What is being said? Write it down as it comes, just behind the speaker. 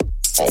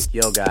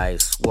Yo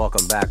guys,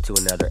 welcome back to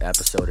another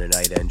episode of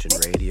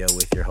Nightenjin Radio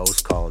with your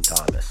host Colin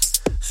Thomas.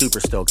 Super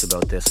stoked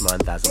about this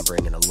month as I'm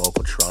bringing a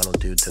local Toronto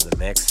dude to the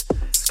mix.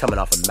 He's coming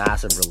off a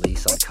massive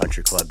release on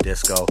Country Club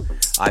Disco.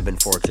 I've been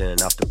fortunate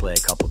enough to play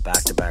a couple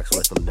back-to-backs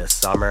with him this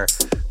summer.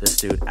 This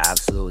dude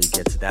absolutely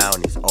gets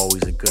down. He's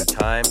always a good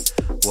time.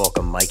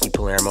 Welcome Mikey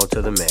Palermo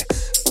to the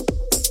mix.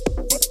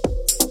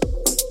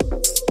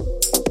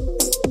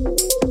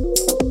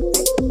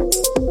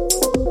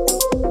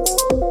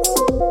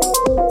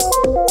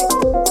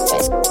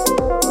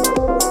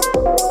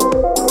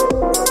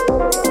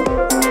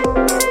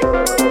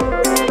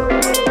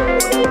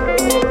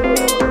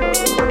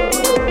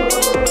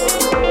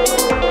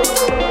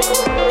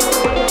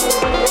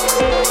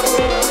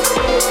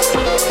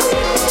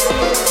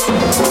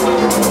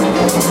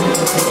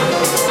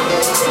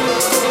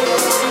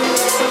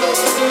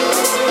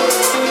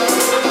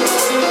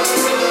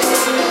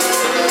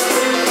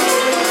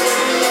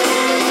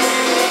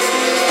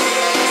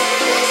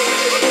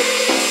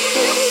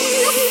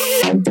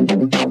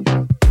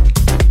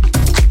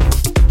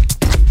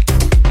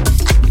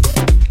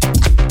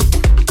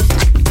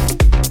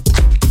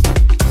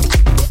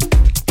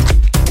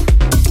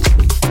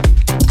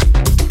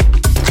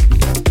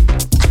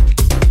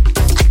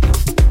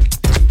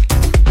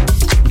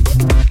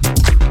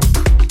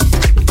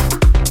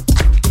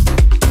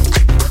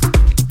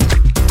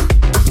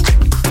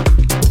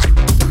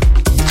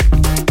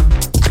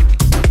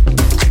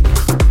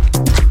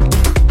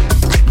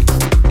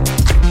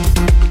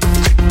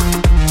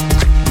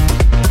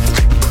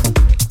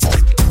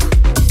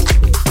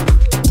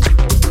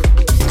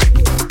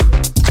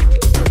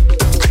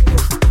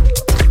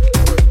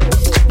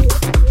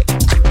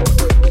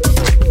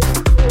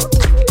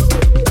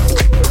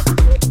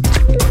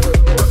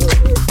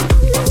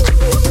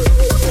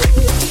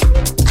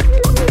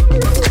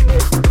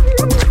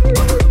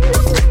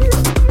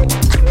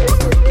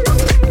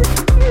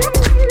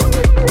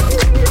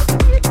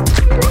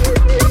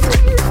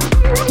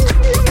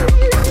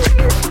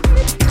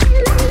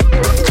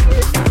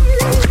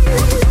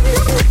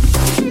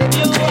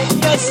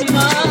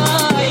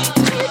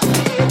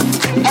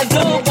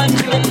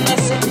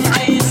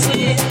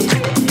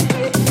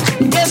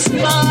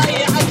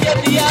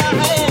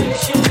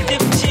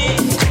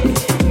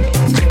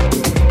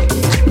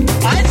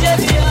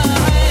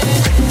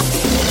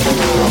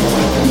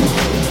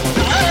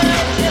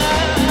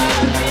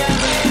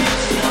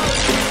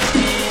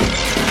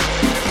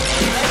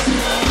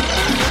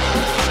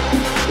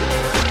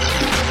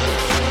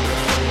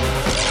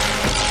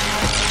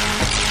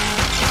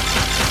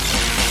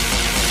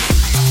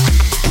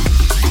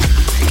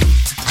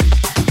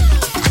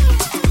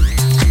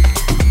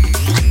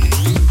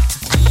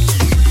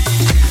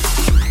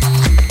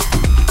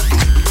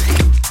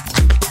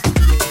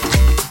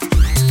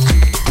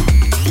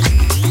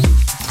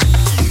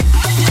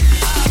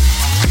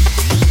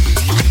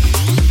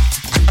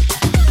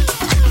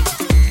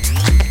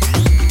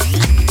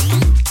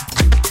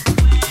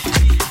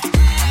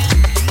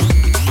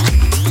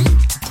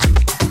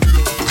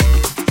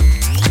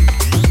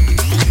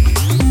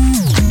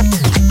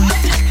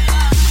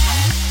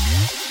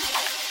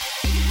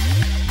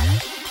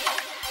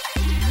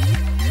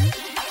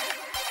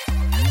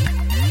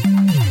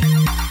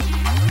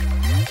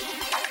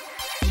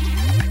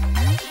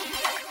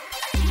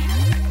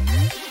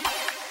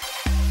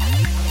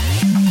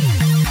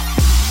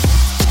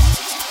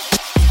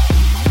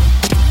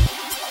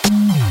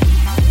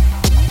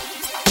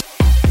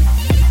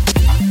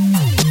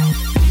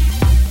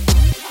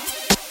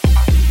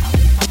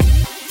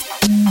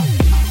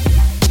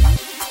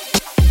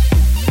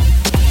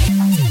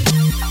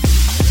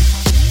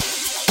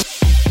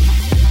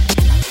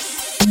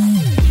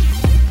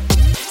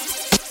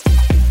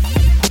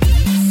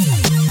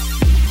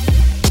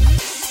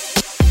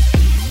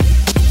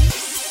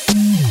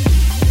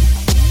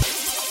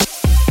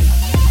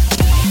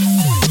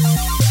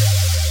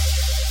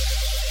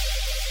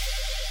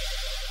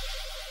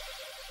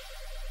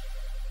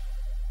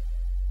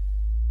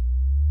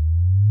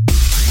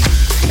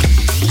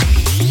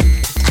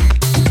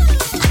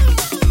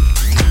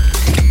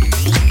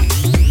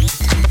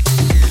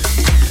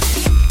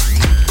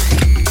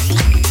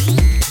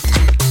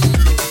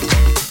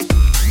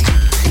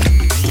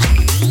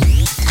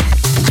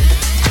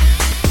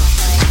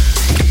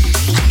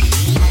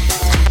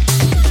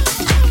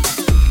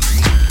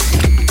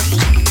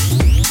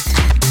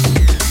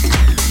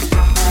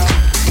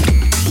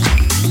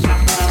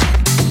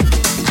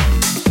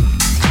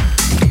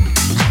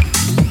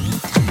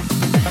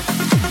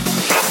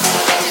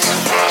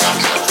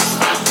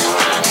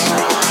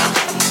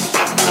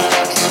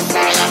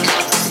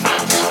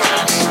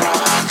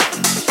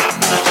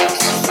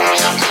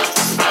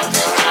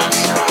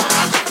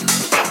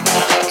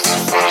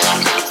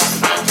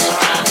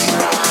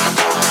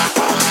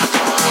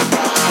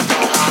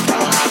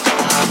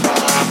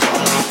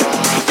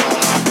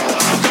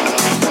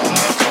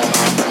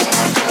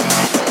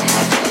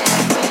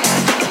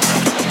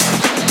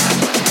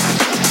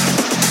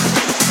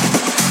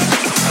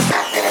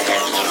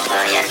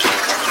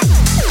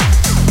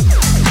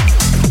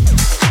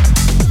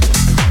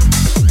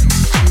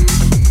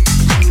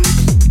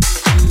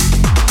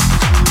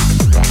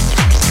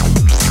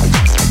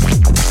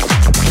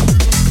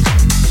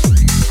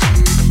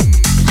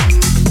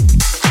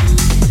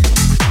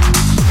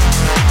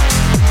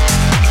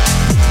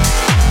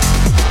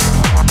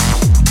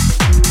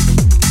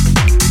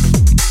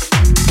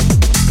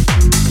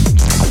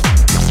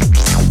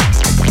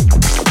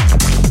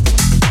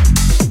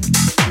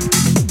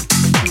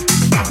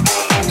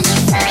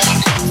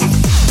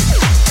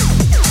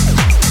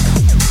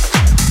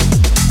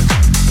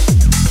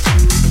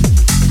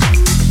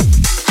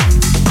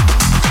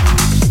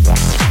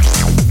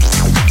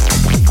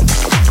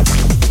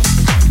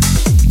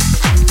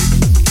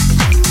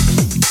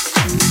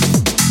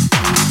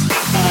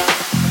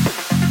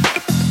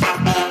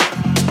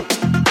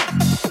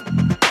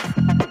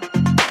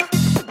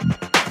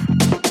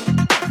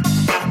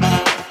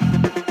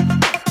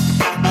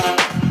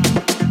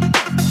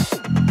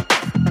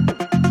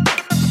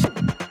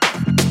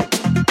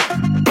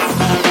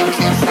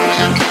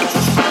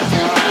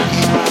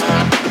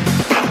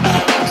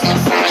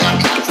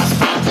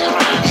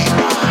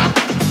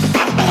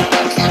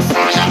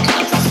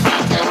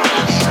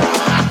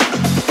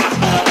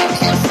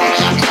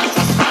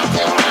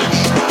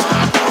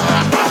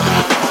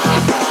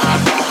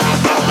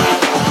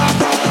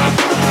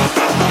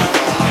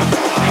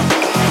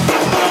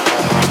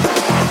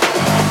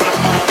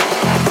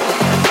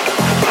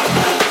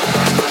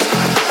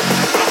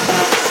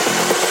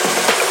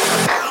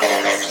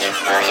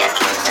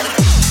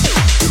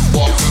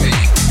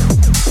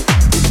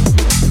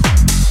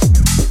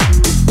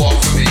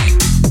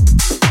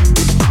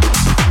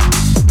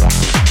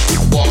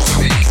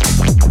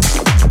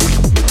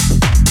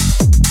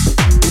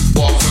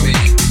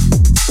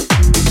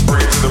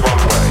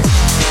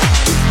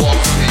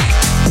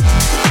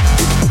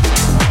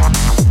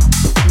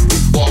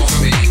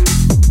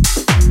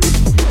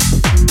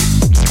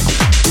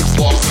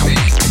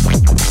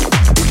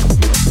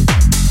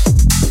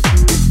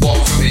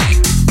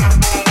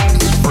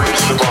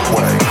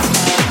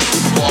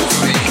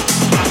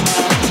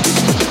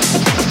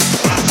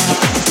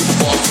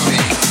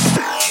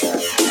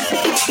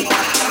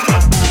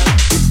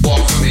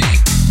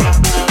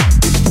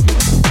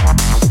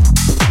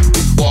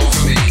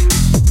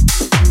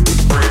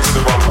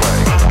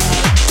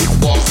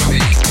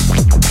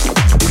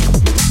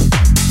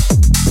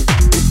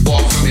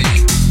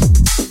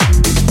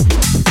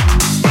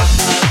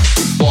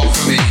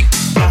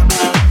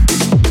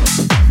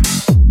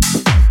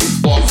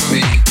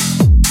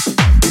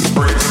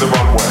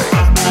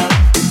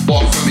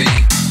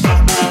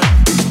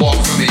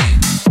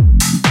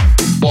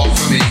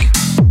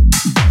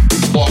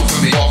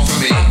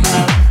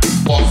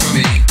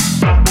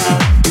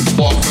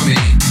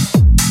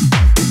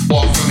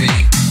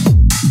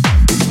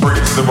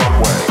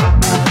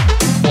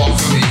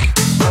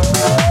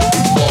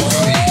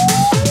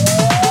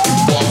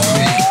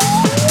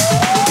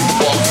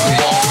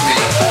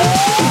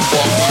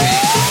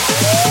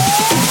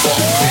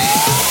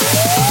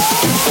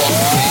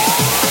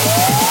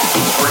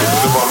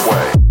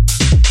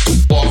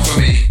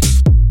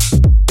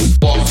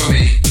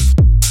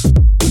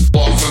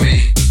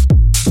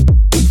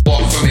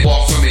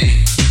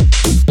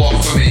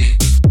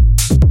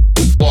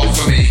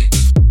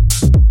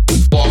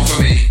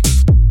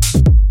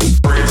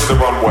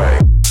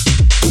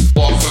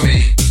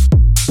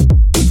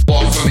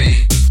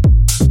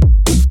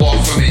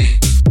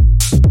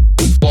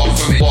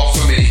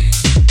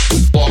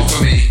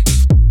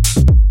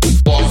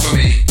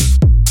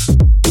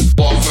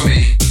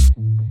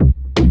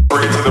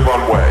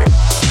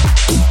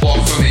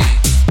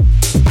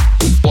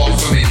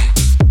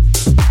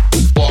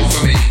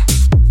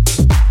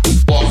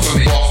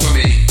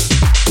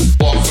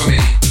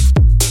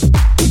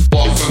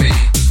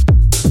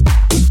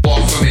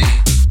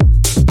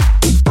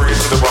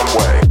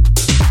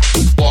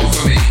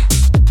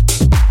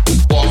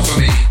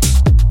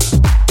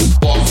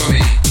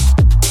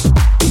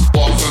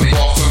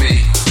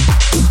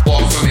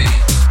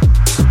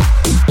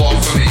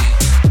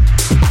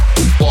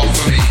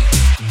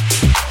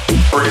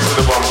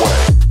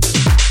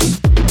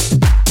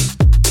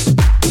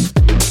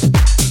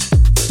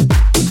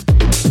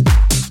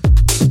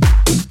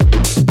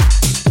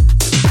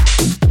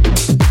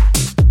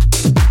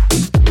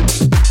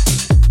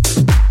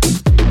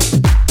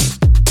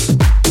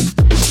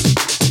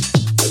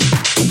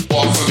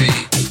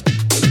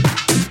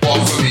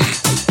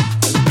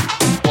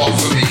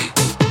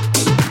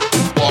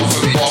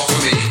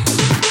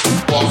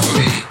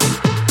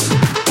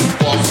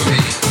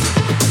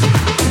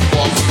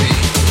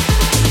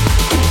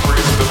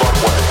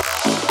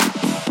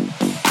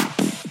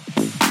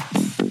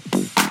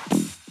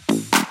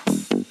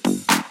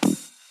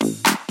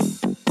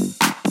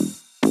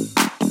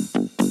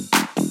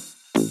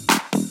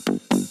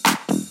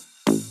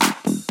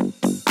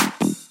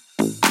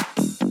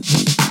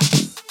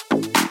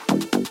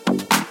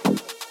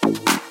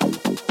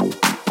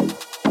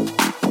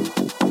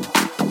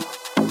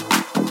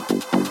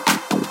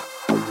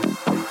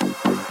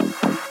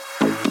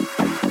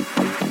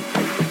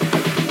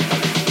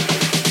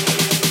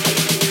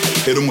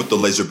 Hit him with the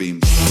laser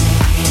beams.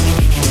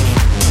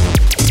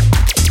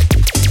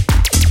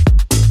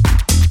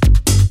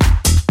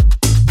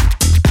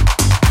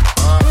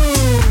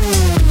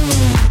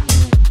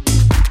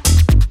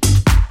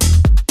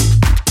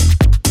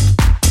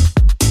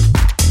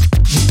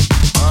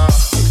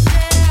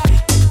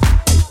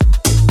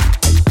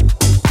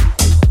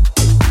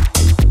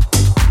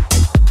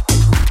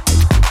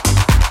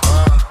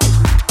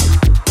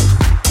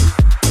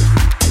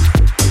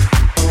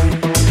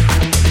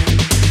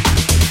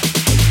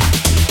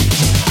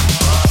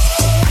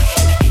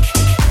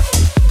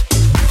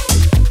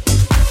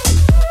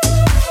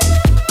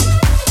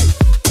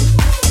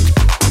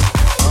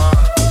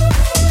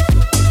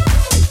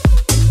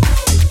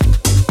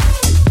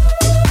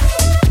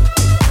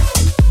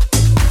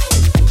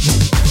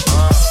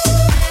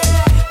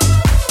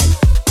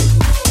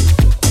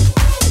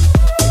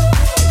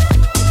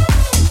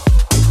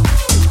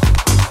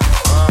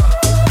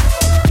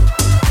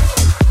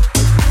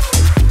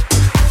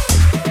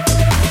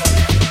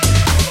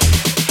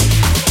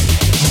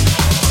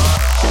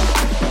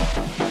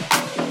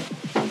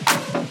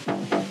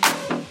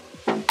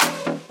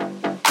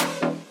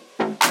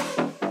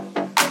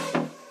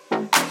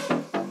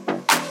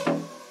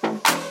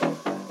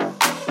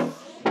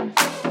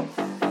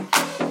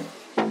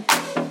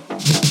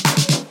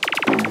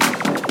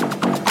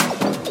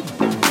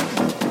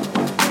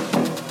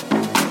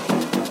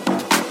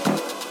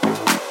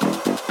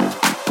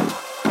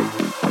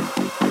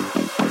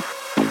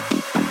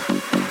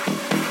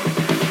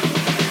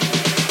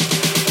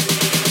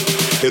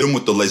 Hit him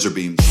with the laser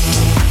beams.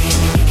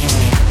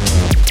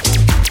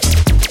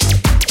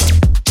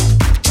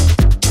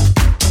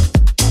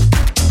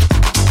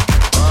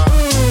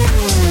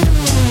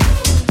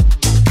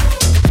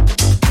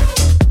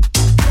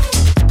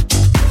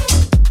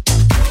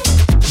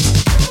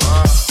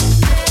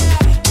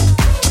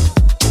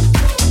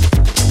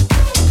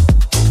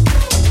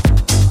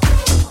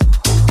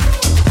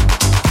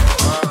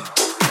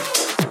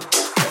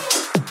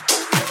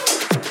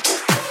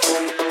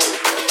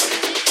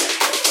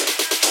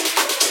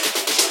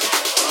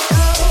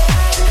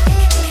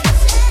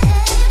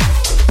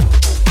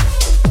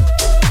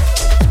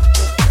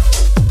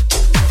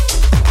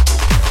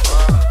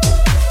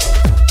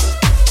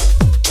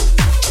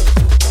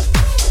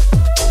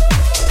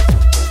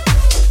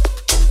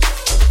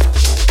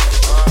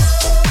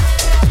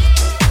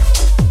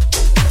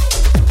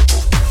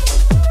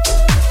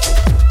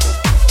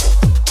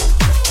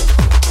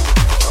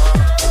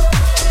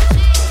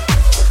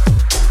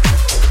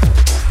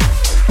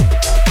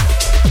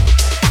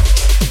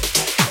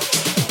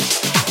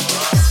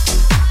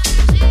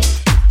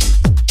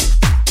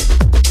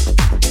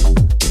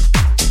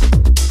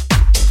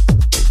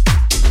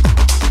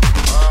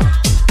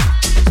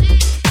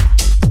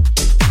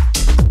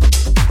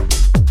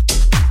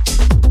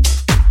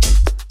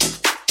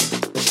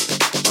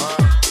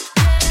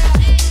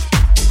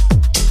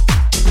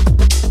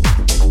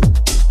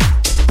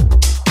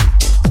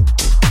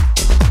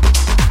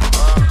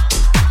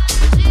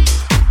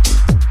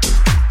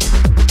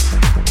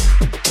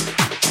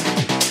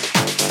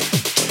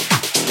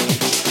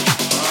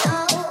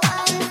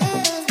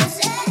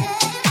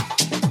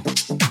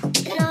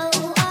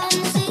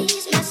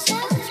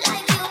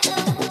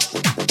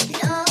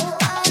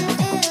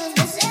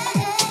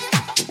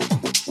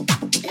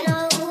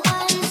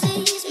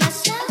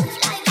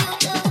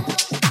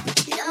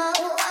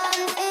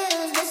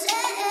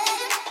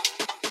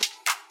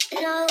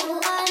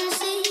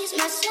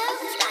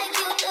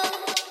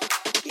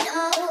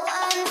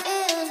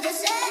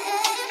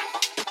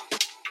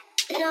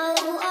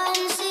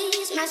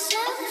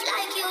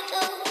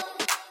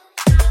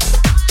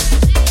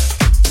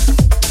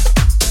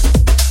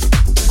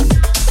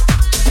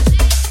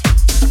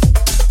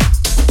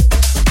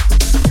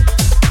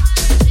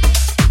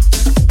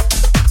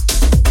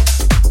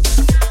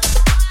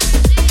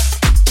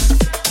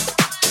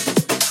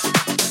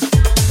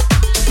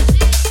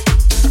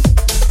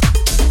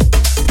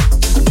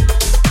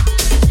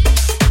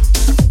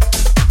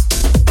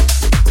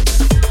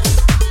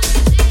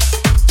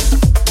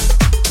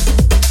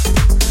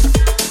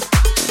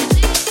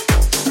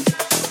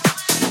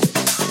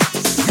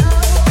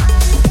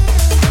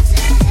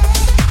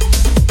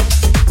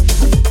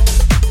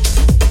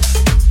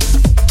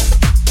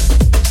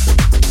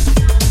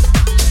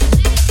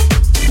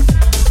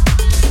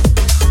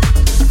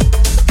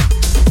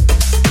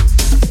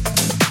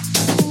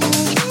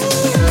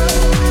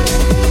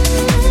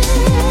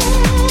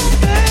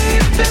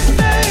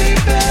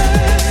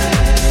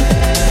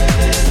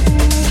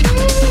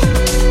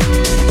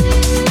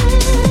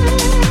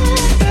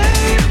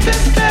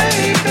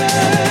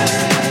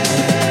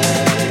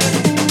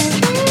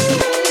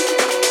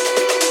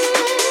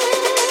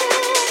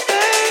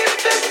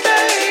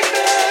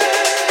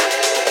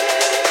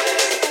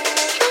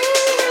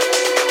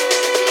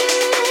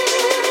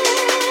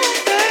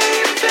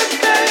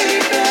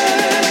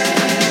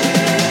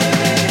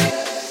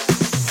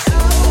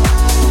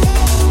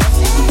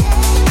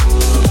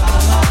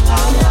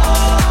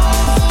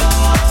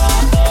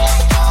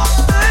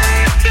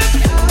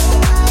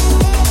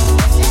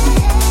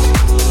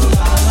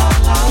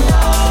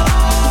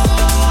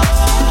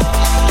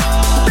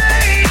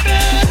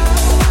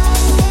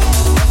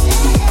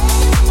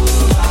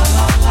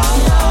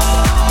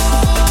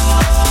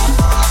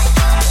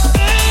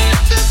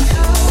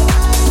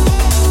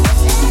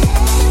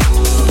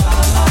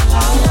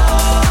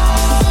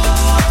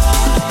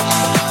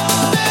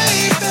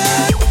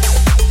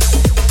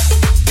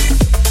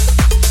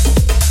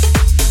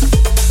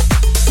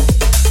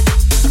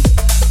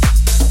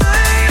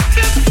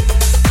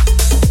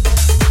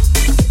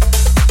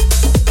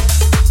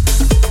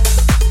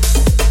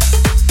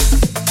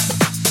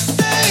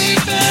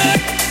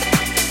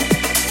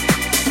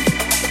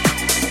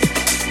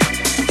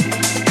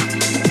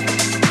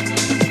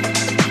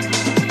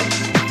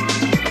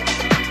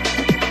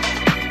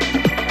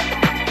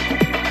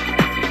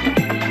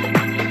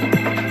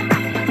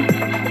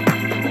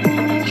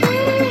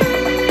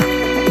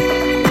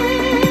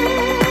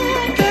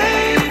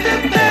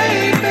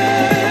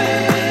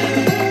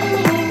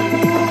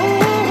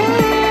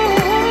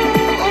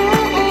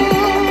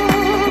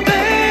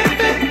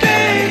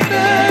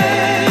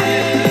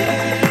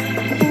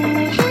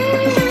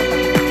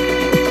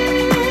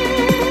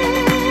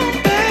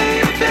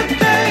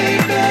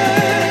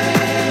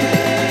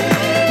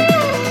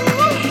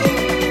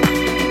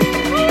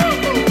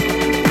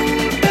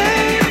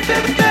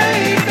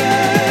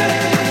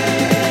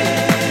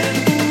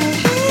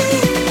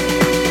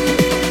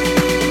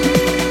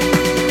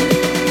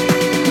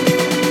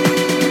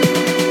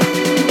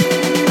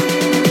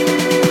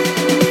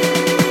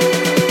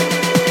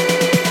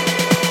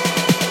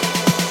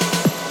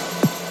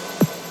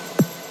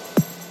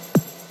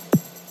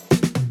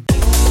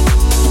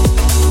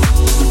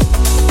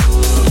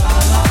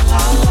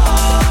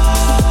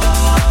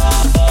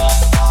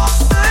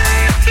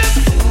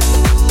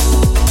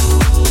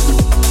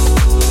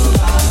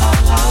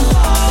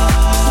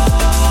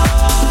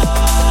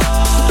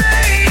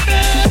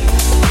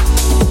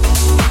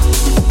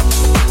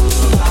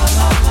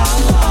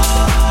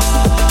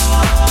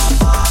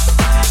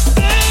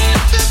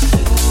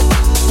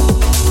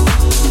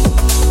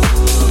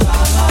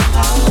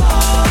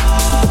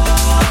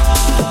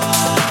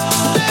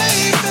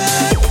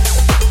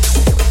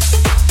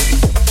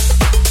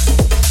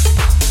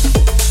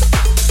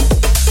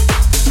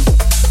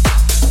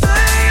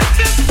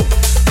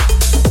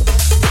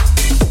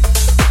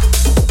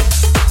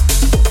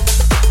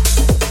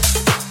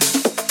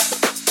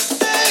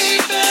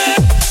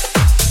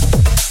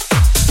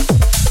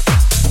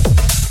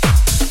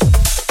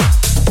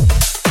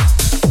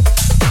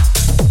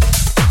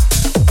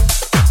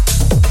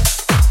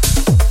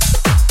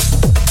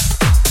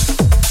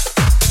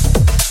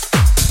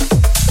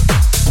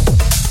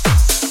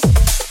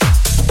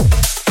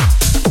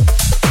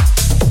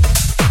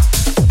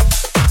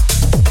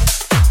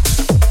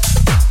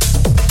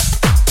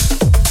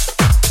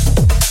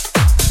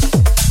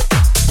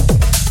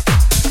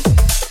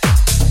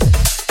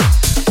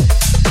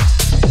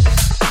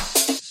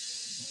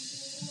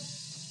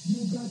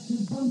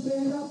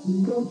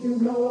 Don't you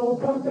know,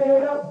 pump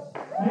it up.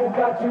 You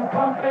got to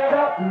pump it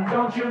up.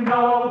 Don't you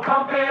know,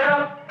 pump it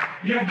up.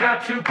 You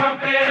got to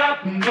pump it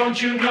up.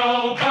 Don't you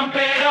know, pump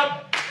it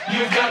up.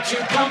 You got to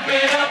pump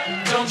it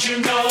up. Don't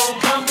you know,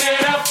 pump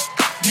it up.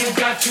 You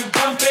got to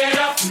pump it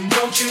up.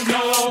 Don't you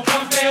know,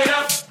 pump it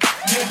up.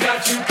 You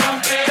got to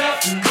pump it up.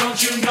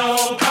 Don't you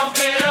know,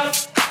 pump it up.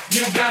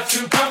 You got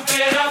to pump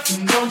it up.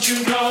 Don't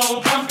you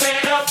know, pump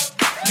it up.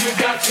 You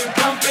got to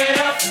pump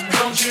it up.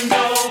 Don't you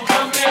know,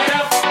 pump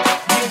it up.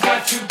 You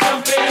got to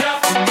pump it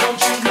up. Don't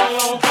you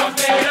know, pump it up. You got to pump it up. Don't you know, pump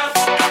it up.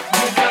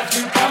 You got to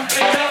pump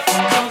it up.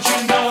 Don't you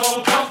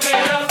know, pump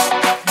it up.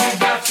 You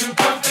got to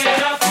pump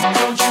it up.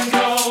 Don't you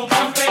know,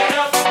 pump it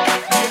up.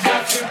 You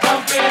got to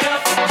pump it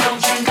up.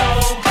 Don't you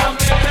know,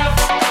 pump it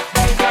up.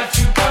 You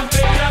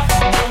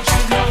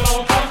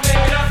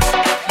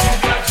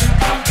got to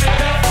pump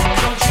it up.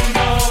 Don't you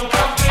know,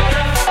 pump it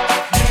up.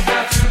 You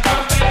got to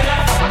pump it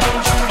up.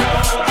 Don't you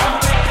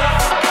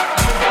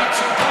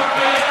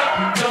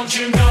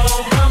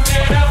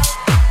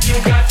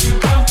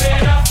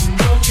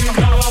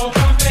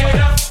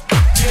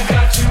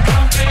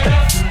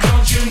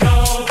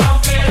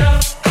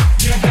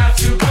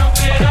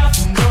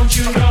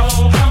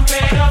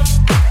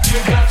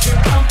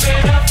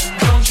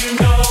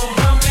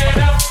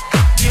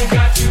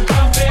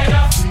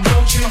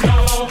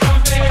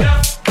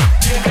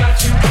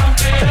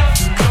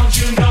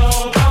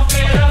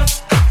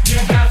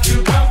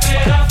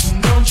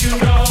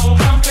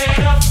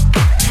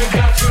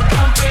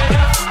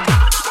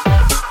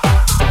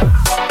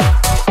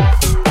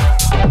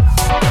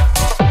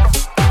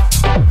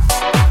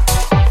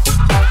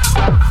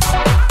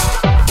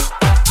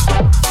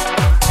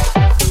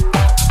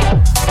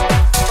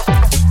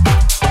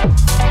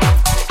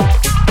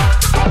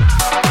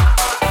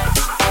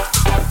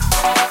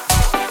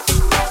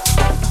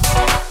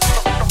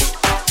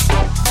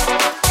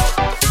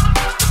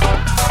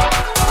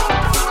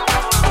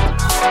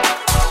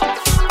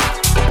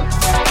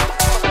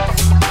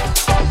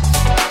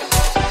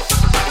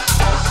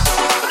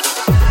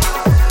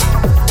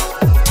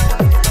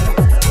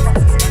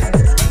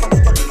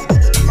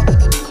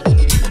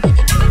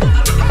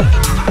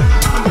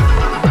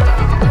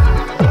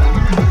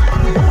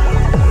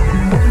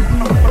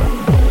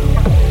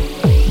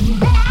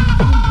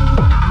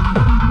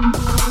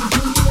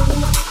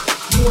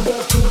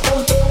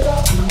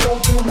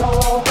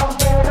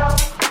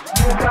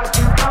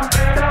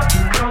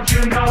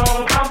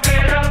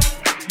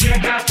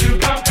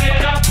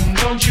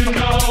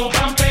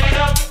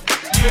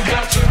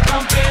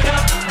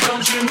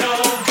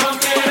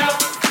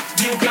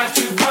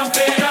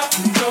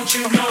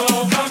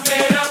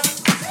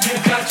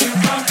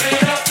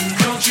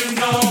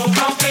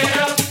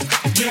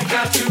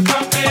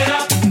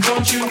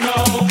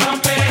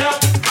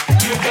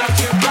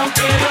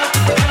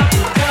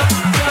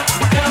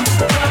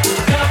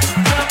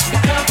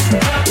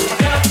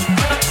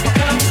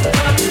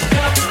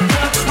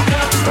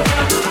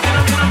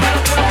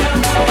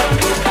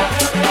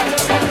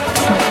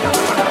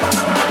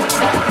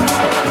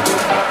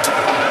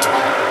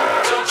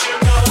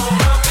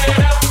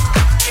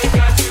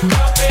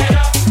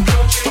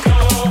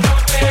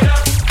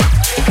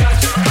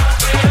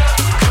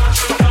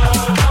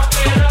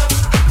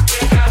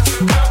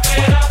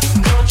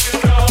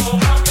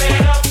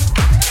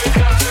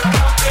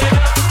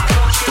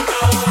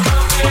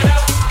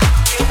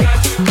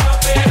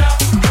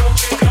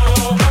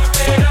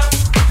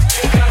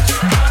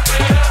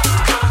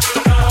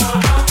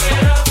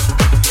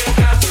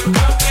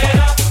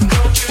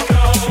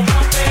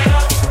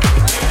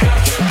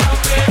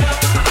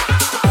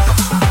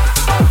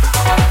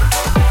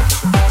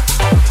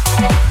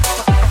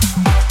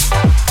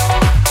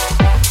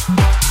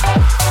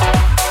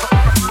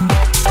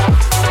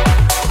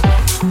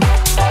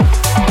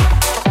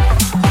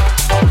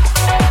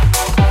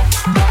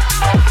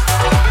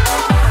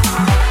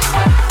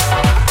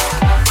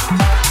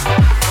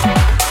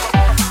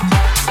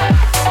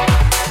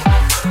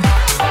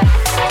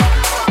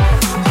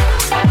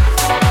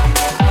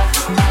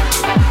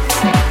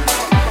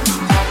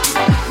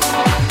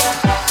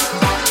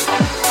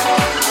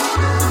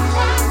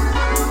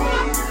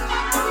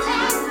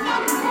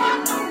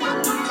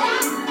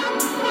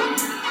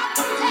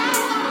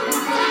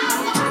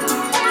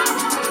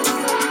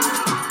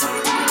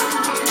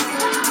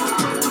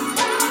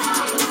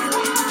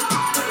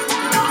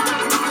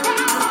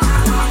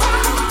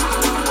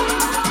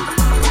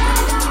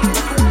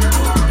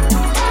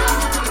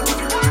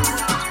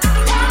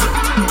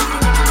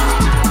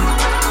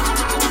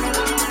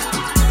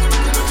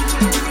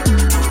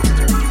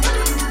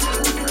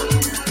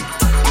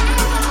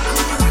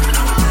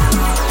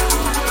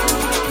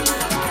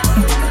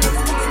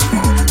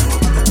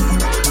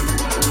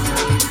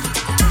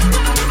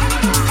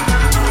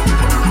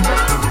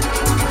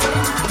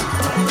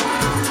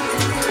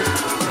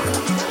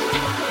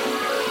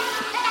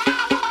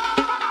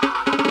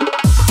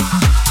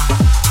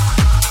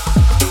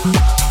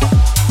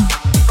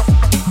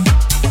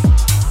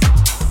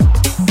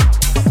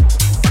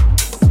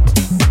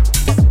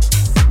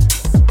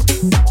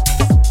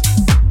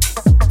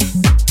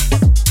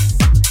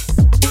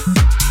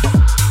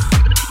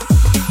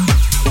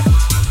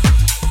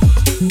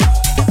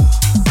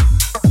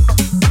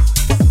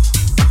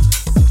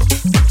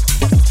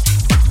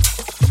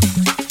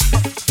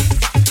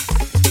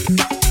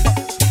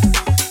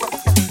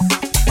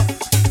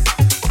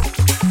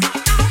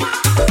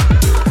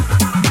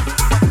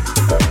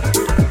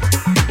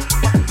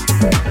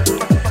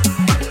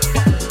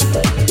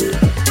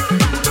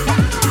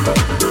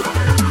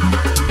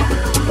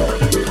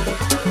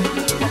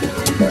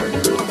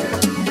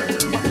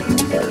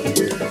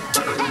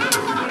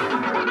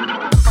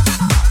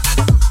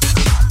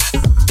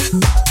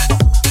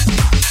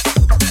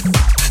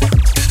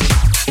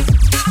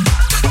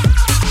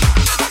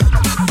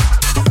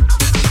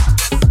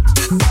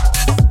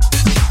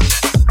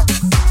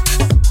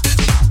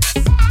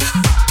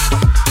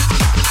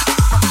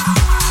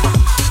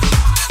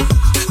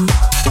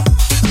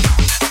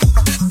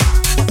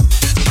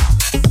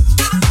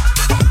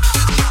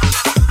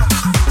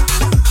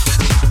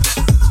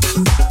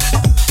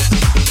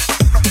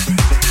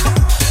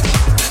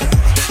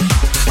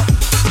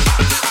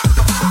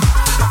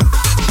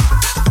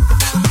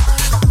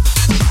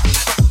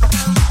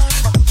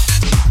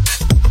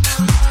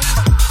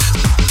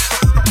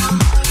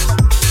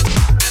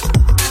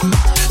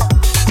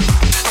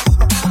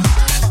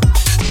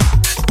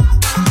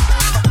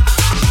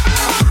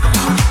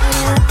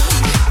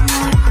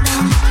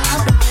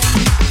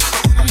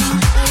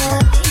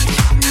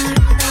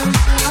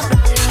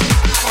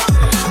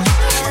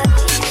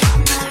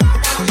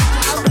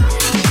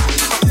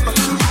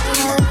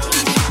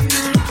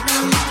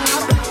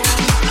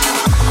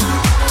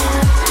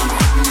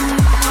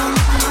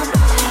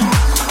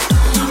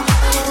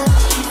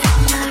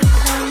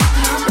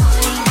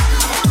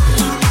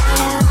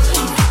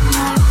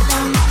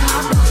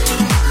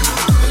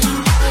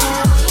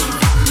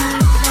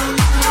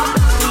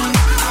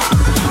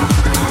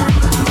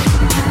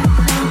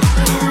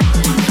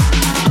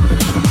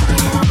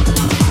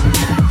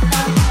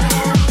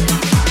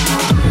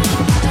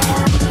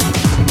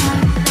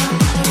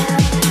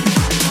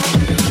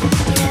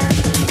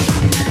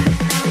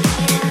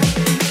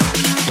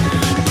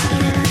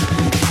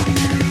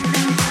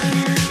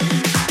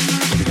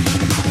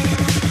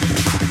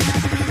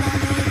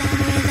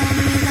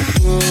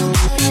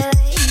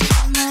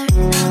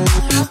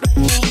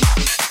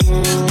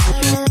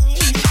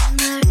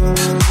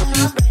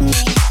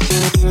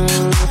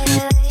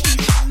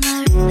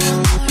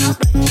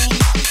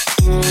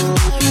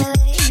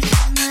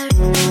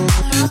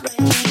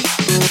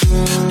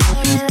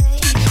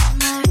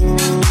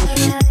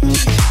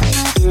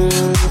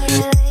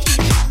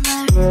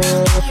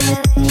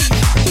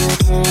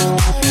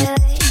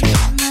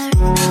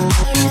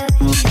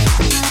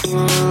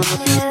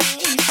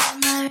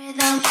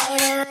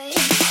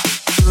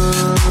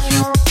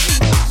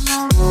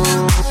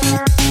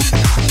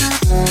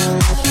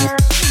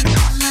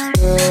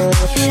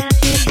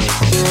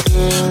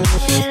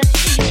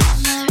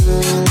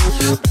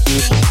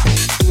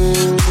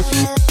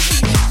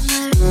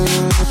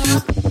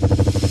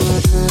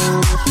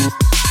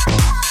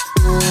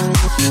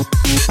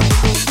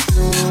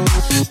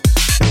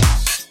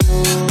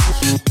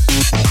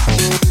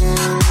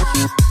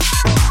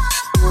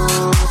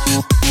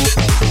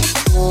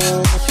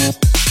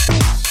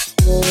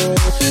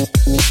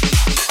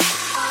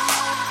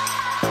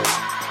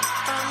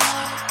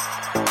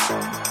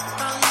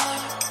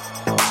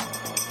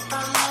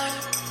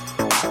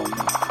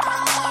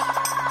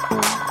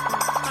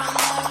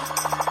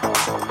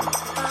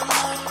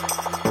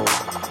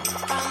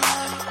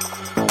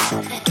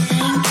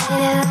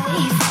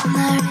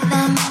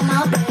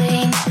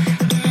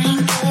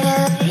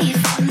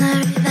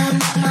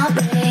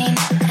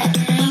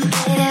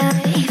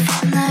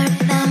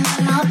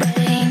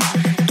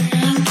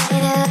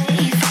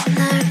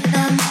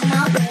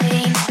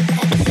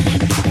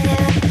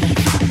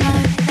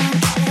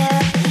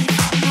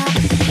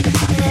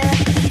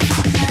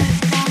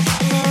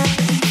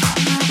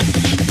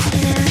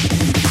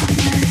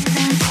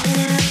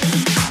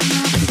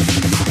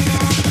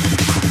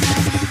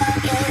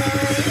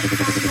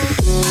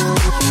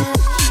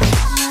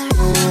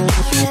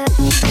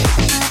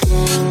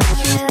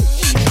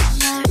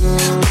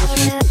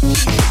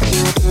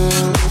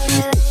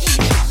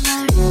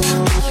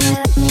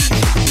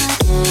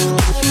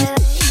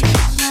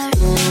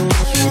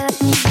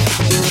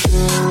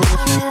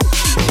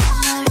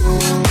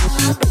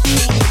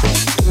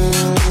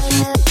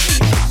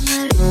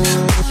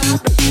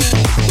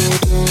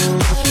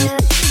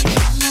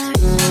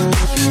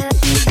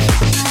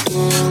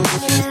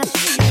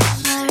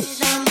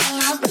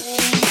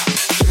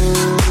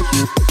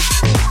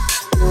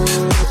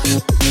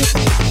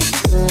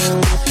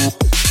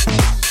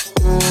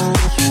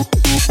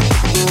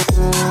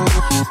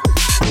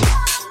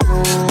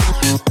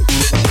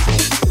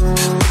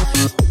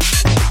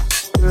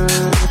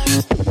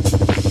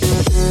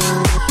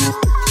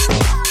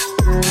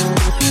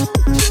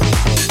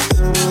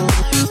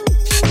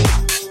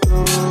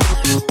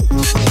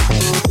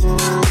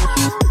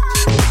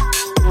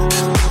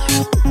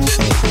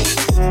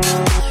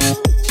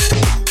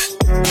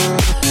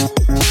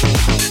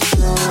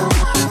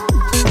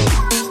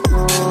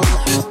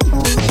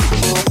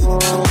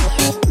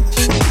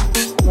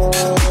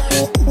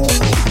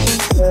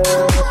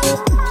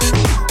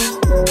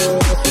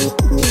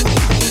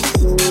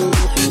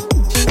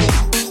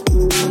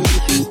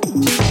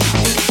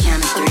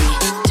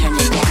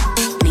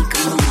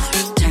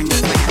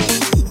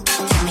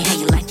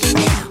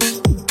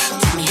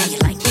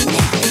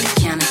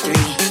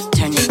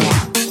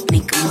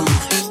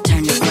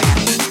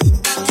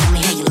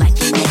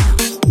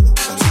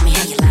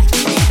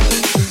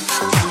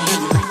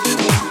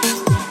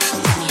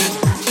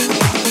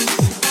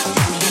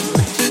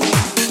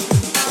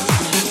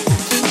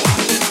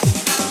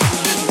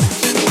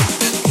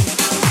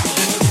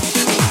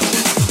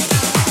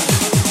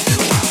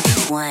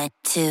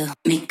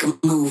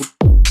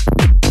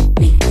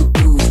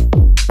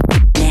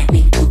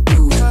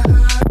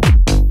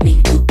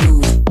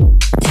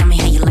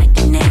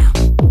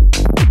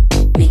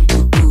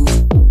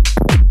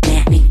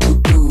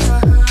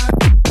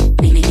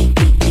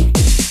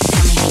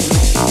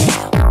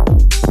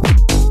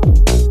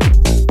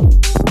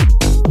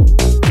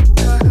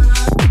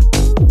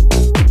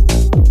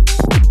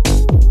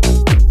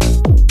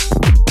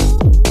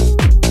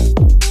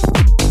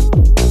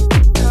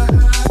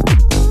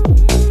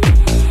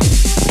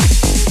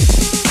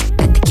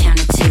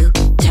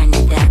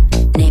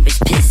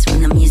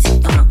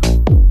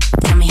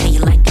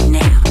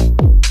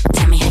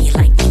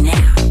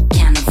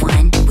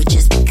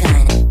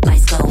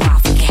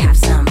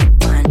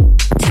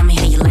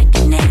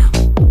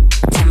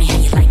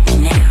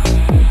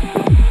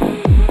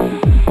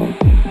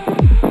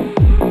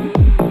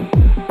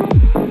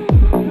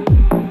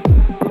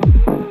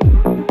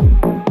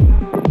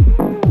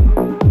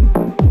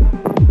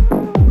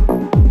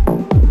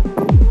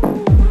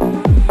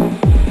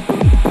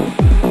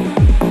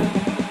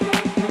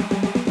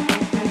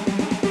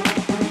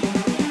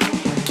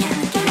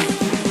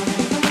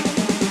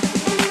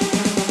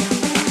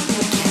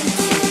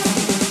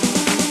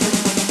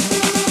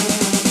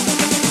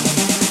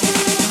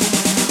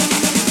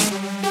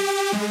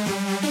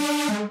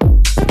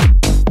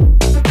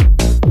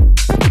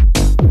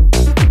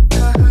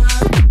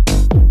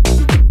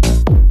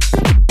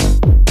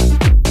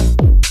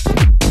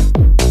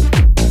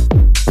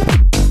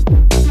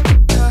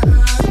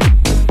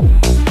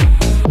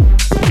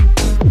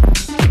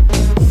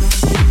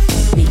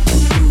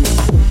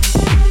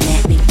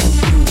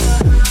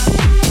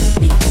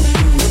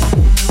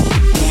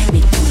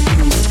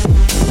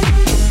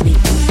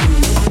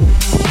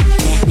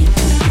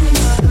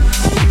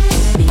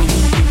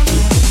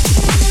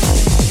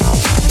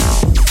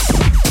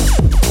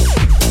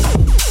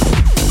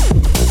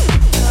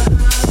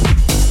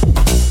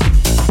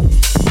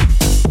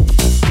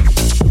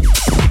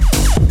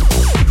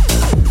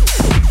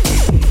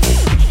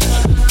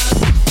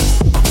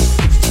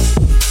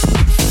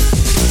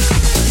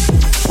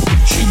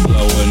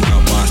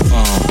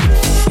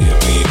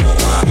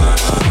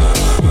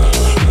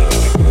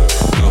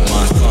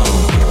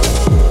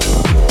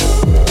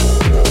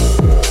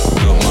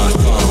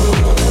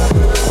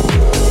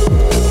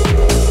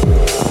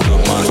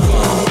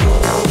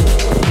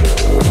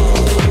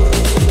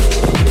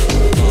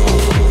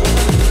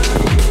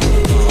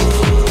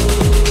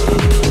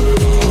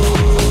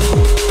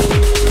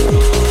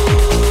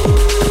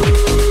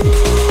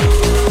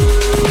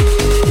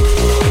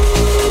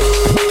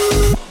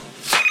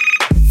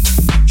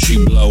She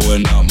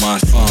blowing up my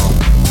phone.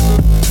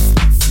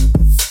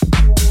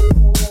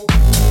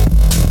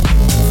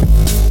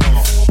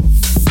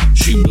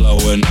 She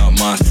blowing up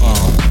my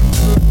phone.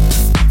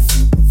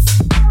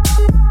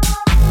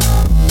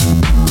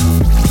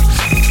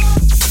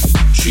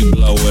 She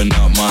blowing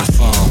up my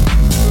phone.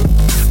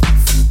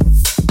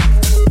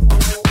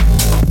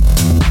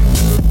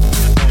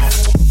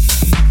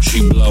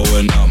 She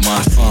blowing up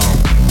my phone.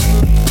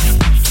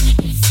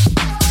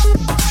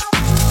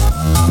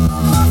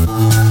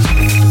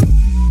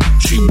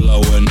 She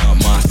blowing up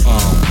my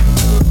phone.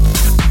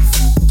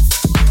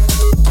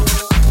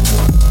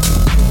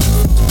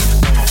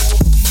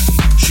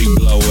 She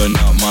blowing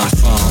up my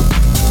phone.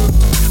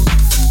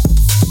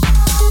 She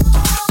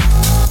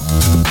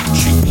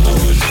blowing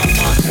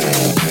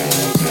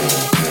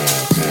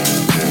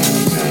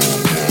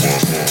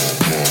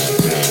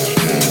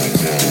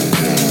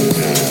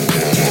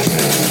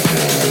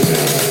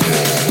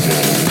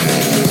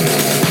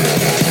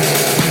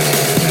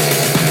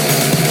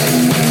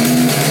up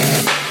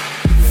my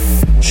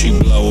phone. She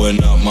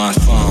blowing up my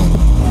phone.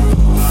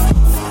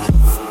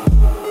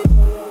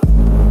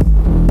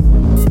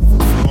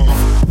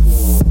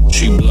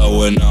 She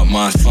blowing up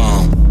my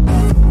phone.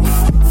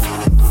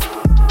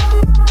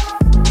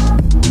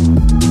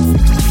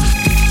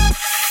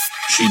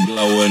 She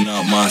blowing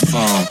up my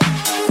phone.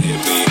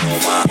 Hit me on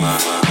my.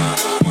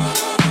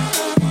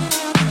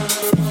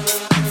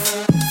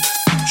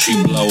 She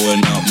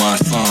blowing up my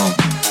phone.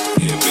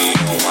 Hit me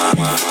on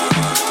my.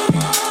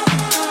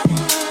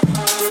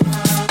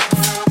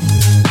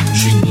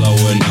 She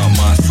blowing up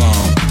my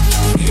phone.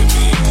 Hit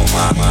me on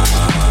my.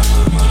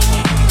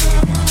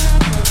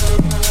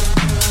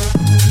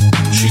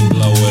 She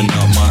blowing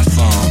up my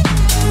phone.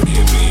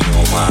 Hit me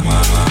on my.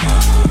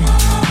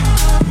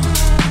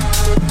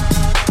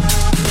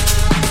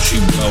 She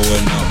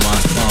blowing up my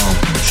phone.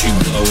 She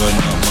blowing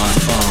up my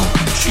phone.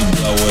 She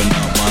blowing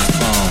up my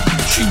phone.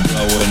 She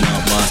blowing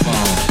up my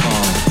phone.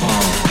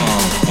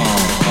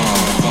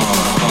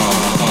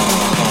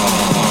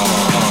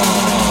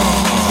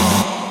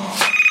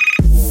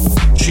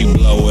 She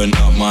blowing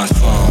up my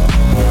phone.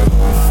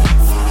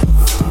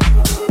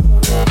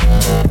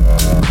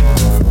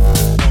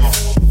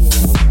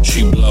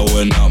 She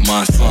blowing up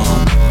my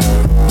phone.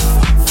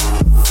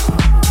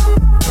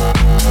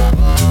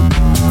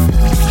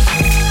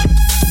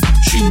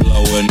 She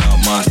blowing up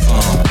my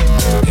phone.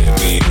 Hit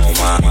me on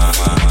my.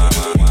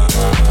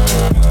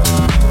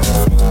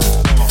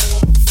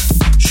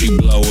 She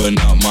blowing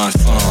up my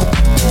phone.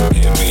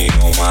 Hit me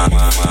on my.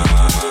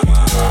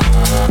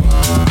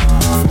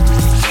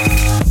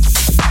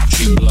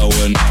 She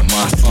blowing up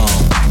my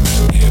phone.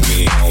 Hit me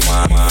on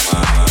my.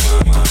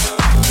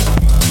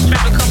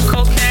 Triple cup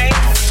cocaine.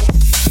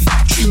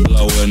 She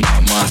blowing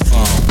up my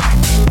phone.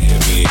 Hit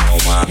me on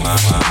my.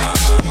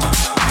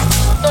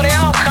 So they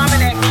all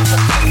coming at me for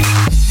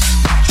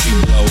She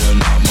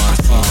blowing up my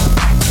phone.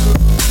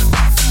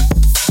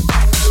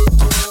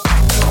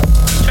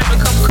 triple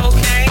cup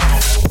cocaine.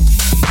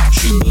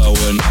 She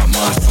blowing up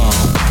my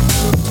phone.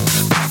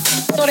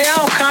 So they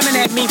all coming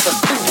at me for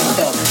stupid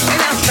stuff.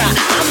 And I'm gonna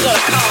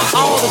call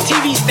all the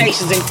TV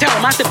stations and tell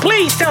them. I said,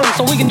 please tell them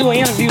so we can do an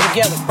interview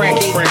together,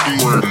 Frankie.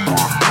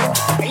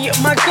 Yeah,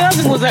 my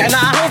cousin was, and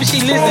I hope she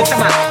listens to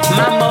my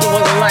mother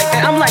wasn't like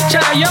that. I'm like,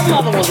 child, your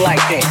mother was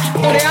like that.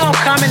 So they all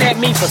coming at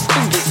me for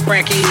stupid,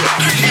 Frankie.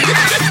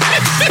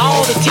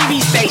 All the TV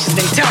stations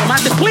and tell them.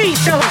 I said, please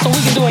tell them so we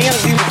can do an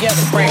interview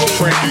together, Frankie.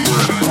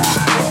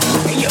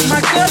 Yeah, my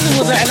cousin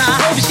was, and I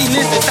hope she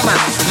listens to my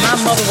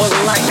mother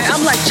wasn't like that.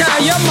 I'm like, child,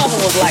 your mother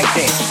was like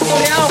that. So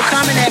they all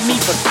coming at me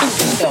for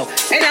stupid stuff.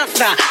 And I'm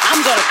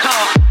gonna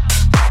call.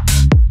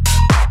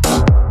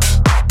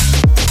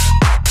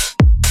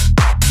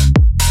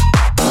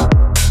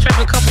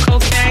 Triple cup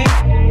cocaine.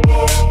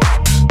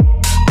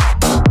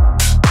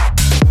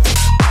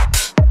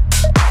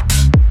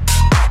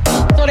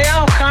 So they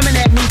all coming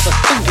at me for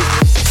stupid.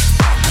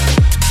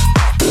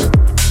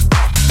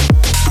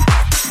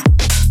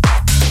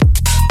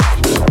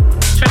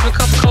 Triple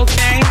cup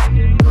cocaine.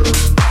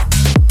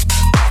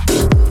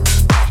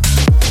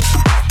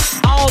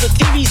 All the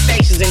TV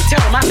stations and tell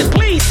them. I said,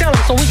 please tell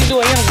them so we can do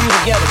an interview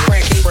together,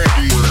 Frankie.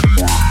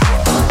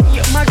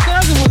 Yeah, my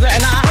cousin was,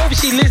 and I hope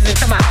she listens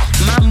to my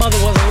mother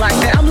wasn't like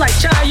that. I'm like,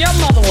 child, your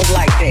mother was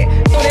like that.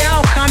 So they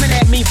all coming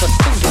at me for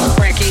stupid,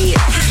 Frankie.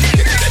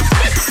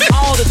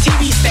 All the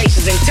TV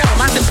stations and tell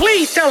them. I said,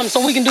 please tell them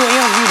so we can do an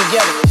interview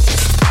together.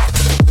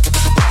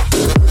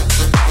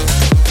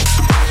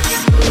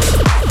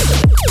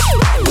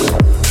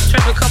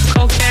 Triple cup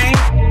cocaine.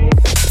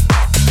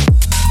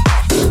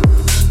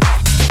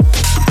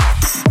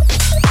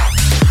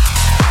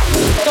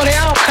 So they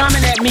all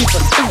coming at me for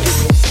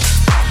stupid.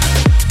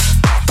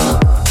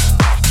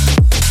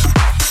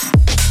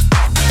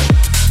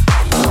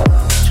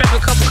 Triple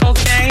cup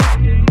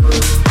cocaine.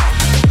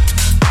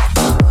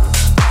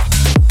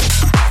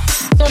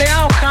 So they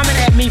all coming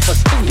at me for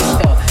stupid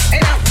stuff.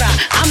 And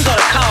I'm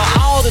gonna call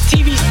all the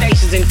TV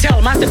stations and tell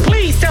them. I said,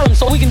 please tell them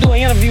so we can do an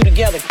interview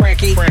together,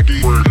 Frankie.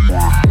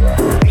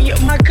 Yeah,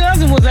 my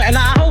cousin was, and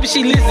I hope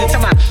she listening to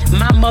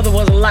my mother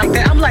wasn't like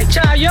that. I'm like,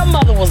 child, your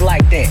mother was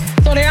like that.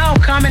 So they all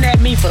coming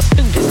at me for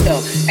stupid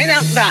stuff. And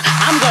I'm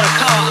gonna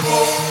call.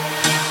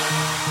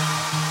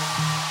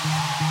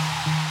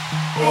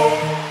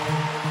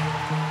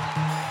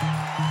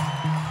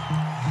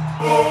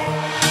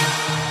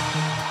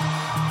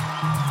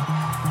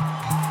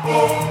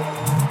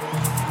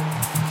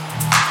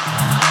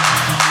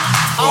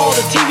 All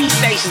the TV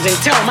stations and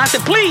tell them. I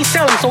said, please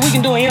tell them so we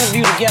can do an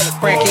interview together,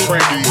 Frankie.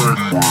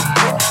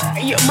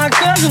 My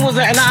cousin was,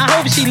 and I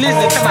hope she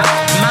listening to my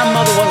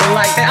mother wasn't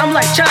like that. I'm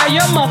like, child,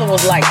 your mother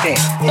was like that.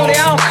 So they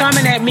all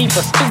coming at me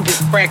for stupid,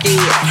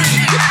 Frankie.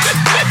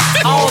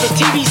 All the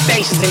TV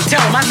stations and tell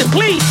them. I said,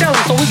 please tell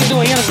them so we can do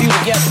an interview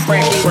together,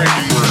 Frankie.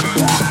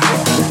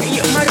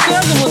 My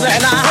cousin was,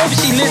 and I hope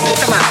she listening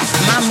to my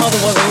mother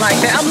wasn't like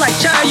that. I'm like,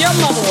 child, your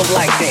mother was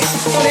like that.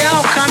 So they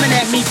all coming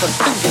at me for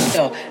stupid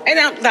stuff. And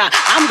I'm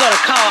gonna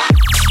call.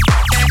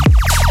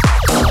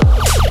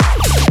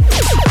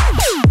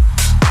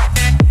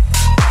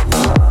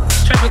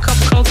 Triple cup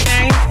of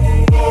cocaine.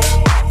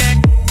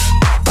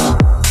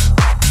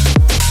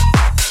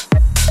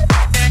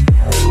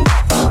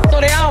 So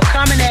they all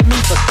coming at me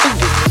for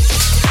stupid.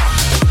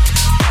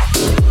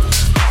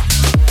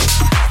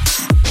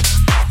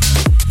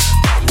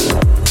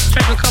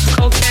 Triple cup of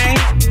cocaine.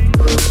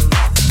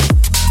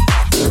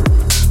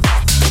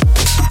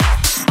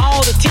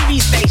 All the TV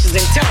stations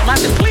and tell them. I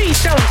said,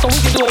 please tell them so we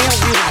can do an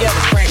interview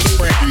together, Frankie.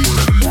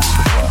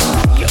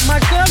 My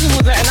cousin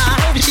was, and I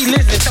hope she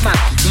listening to my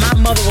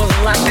mother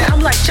wasn't like that.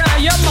 I'm like, child,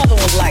 your mother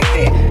was like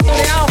that. So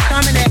they all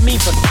coming at me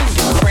for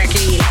stupid,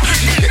 Frankie.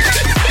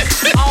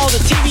 All the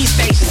TV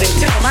stations and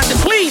tell them. I said,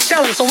 please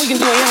tell them so we can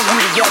do an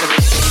interview together.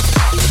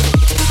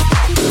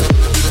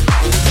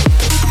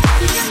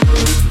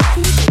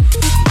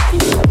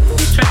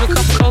 Triple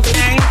cup of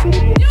cocaine.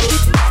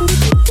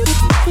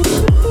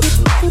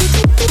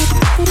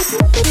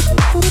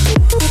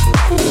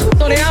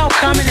 So they all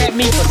coming at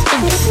me for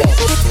stupid stuff.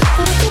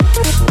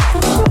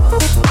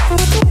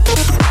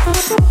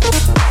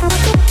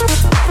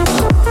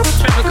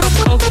 Triple cup of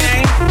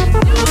cocaine.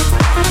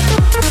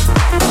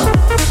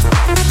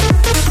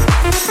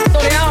 So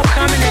they all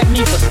coming at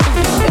me for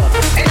stupid stuff.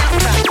 And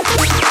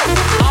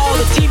all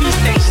the TV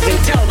stations and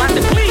tell them. I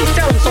said, please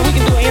tell them so we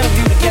can do an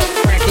interview together,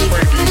 Frankie.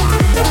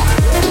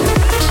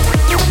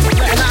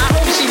 And I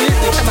hope she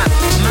listening to my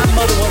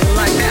mother wasn't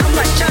like that. I'm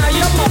like, child,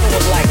 your mother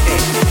was like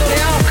that. So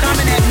they all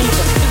coming at me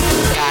for stupid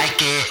stuff.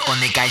 お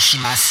願いし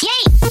ます。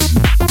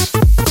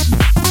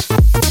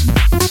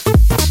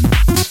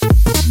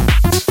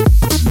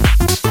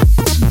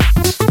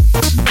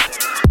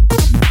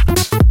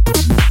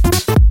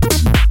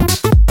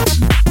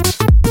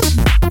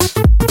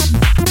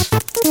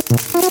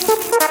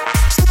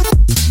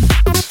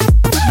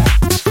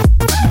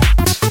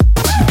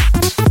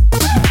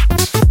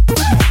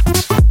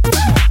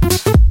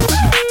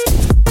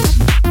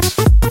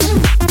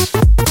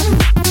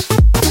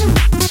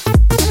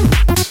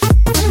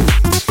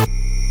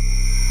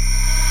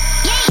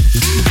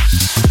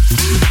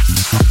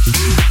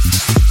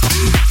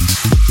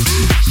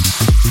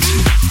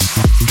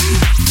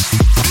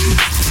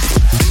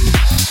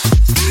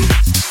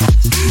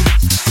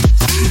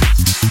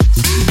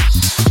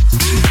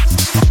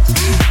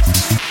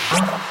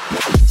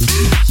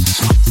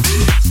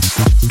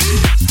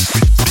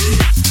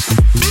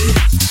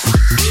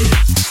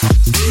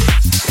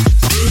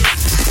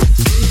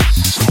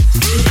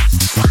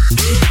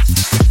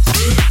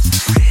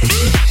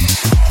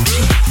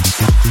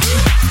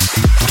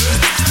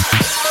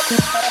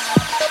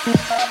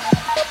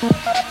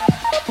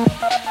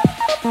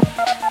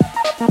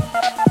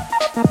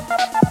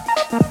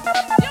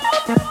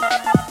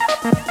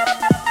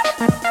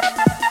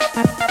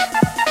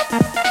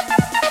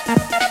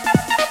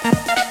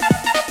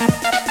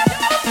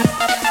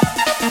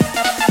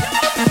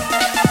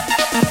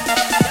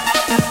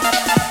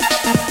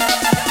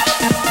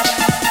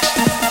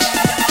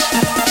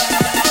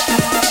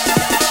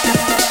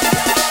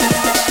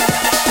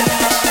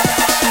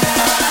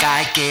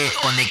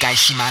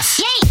しま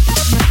す。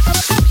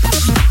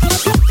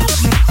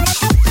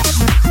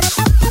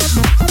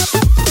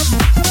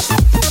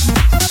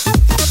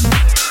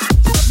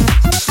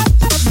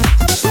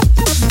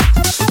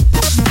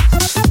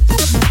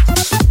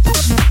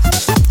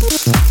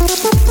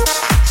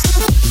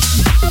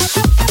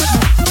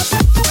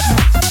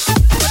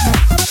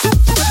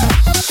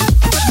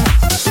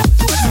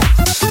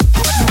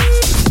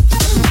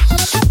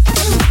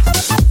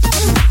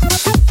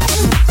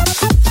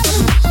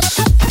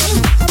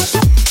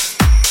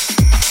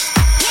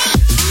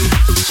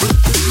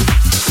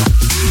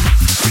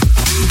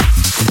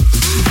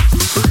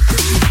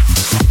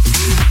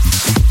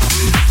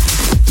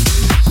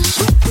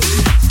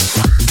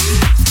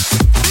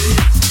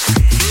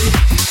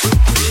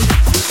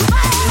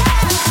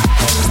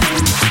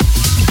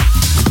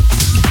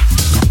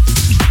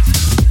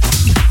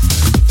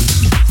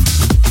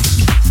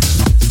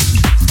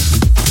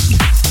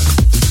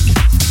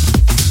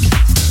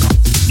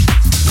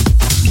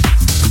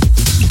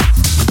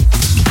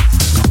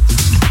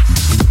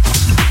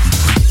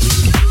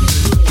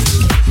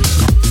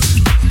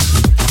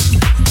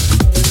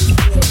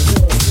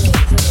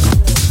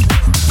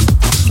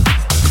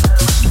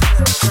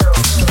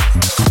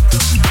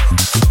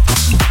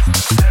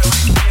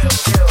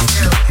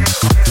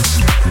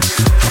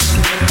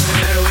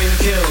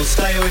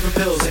stay away from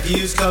pills. If you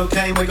use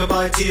cocaine, wake up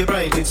by it to your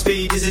brain. If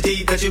speed is a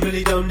deed that you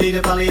really don't need,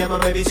 a Valium or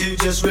maybe two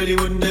just really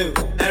wouldn't do.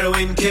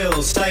 Heroin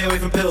kills, stay away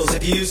from pills.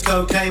 If you use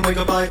cocaine, wake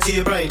up by it to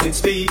your brain. If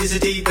speed is a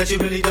deed that you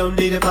really don't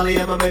need, a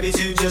Valium or maybe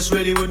two just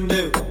really wouldn't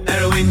do.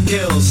 Heroin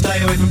kills,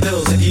 stay away from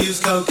pills. If you use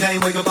cocaine,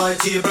 wake up by it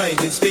to your brain.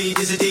 If speed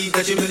is a deed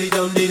that you really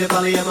don't need, a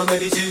Valium or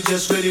maybe two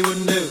just really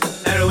wouldn't do.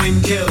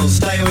 Heroin kills,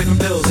 stay away from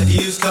pills. If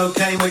you use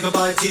cocaine, wake up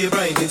by it to your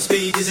brain. If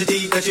speed is a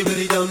deed that you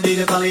really don't need,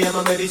 a Valium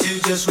or maybe two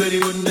just really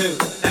wouldn't do.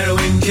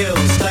 Heroin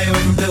kills, stay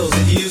away from pills.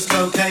 If you use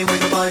cocaine,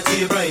 wake up by it to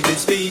your brain. If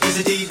speed is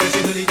a deed that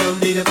you really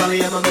don't need, a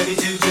Valium or maybe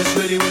two just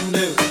really wouldn't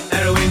do.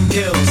 Heroin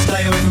kills,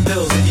 stay away from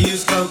pills. If you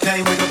use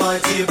cocaine, wake up by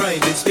it to your brain.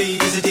 If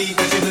speed is a deed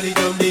that you really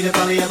don't need, a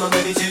Valium or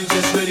maybe two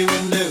just really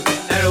wouldn't do.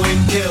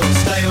 Heroin kills,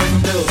 stay away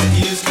from pills. If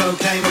you use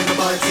cocaine, wake up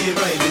by it to your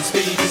brain. If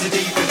speed is a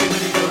deed that you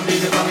really don't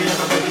need, a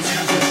Valium or maybe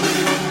two just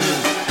really wouldn't do.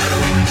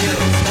 Heroin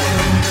kills, stay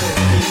away from pills.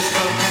 If you use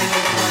cocaine,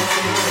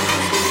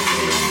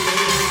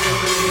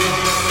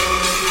 wake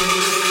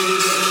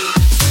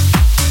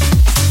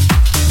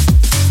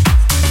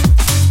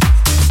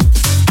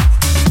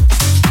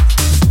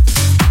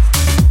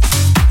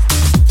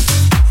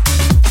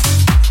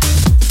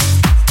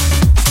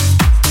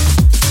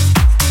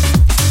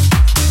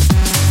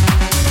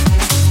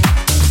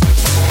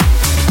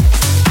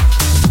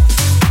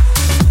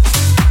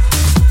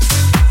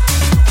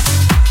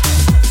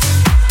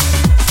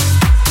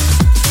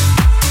by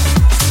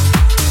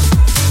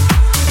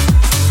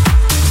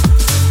it to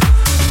your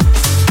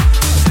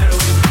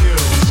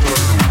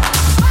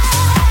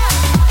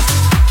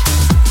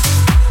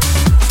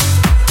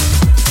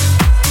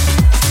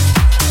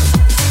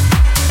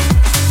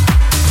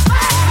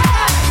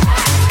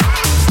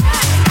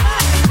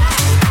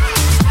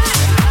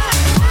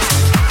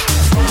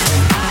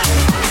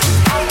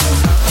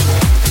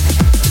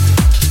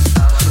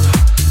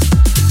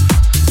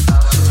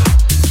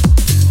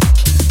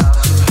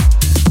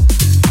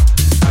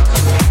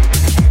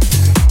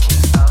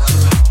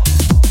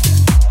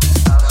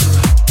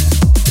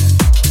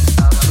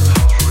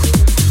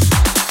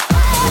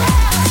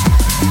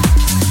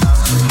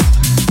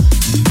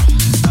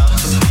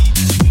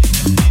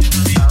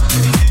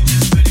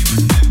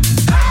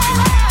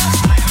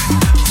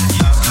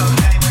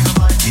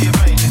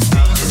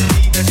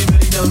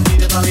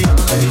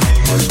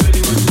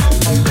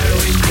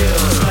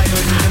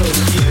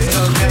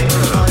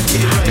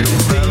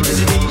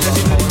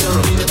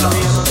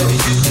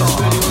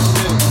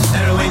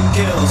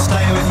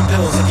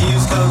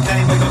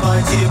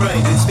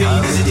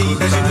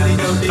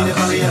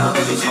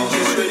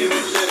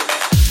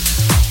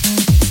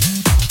brain.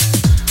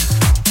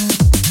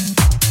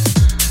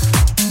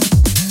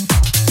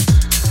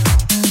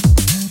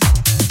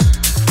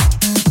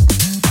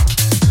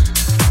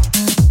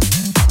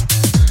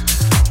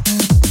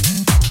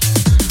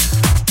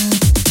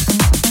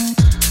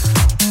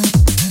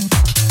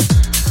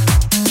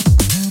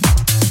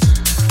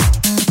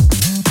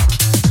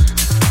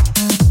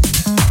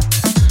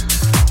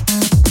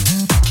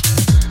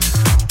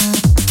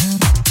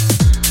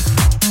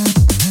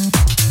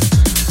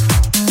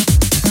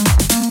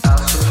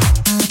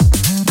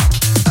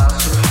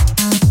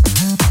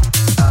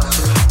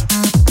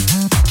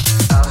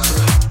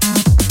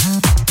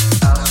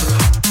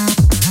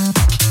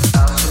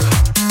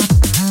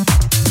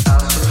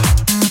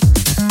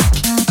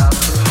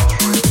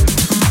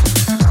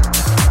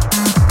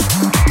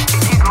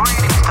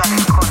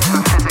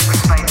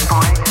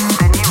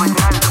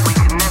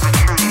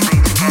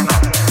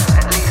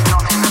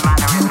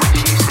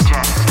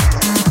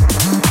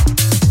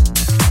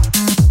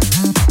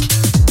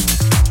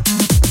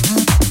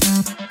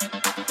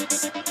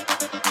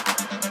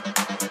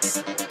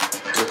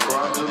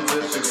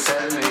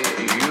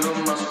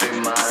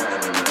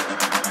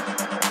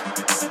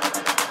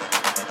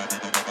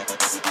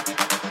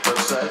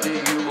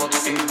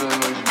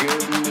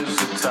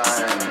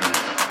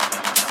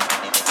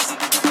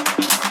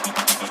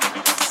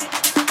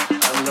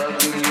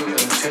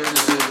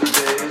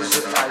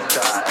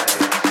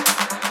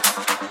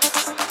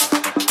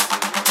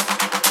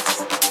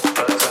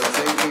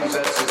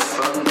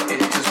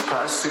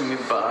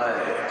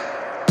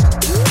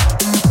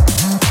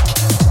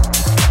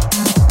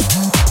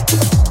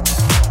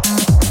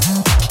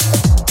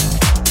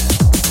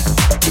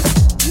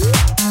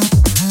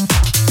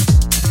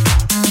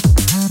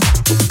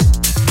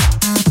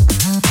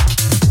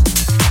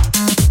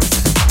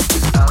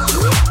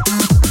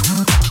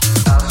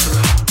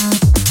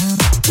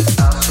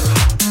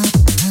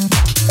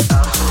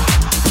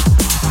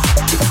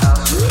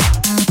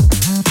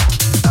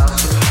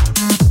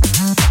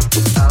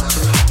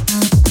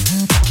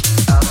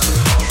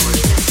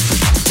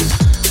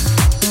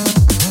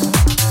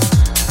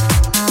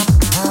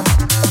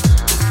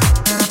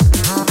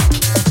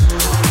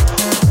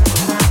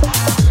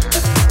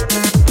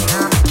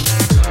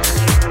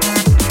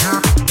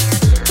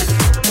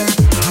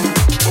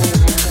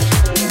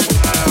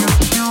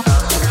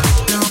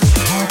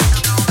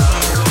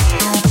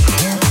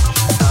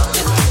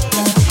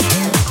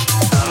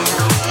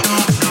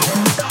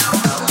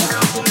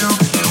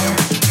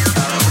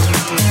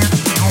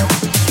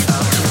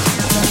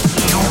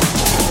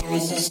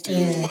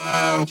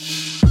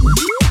 Like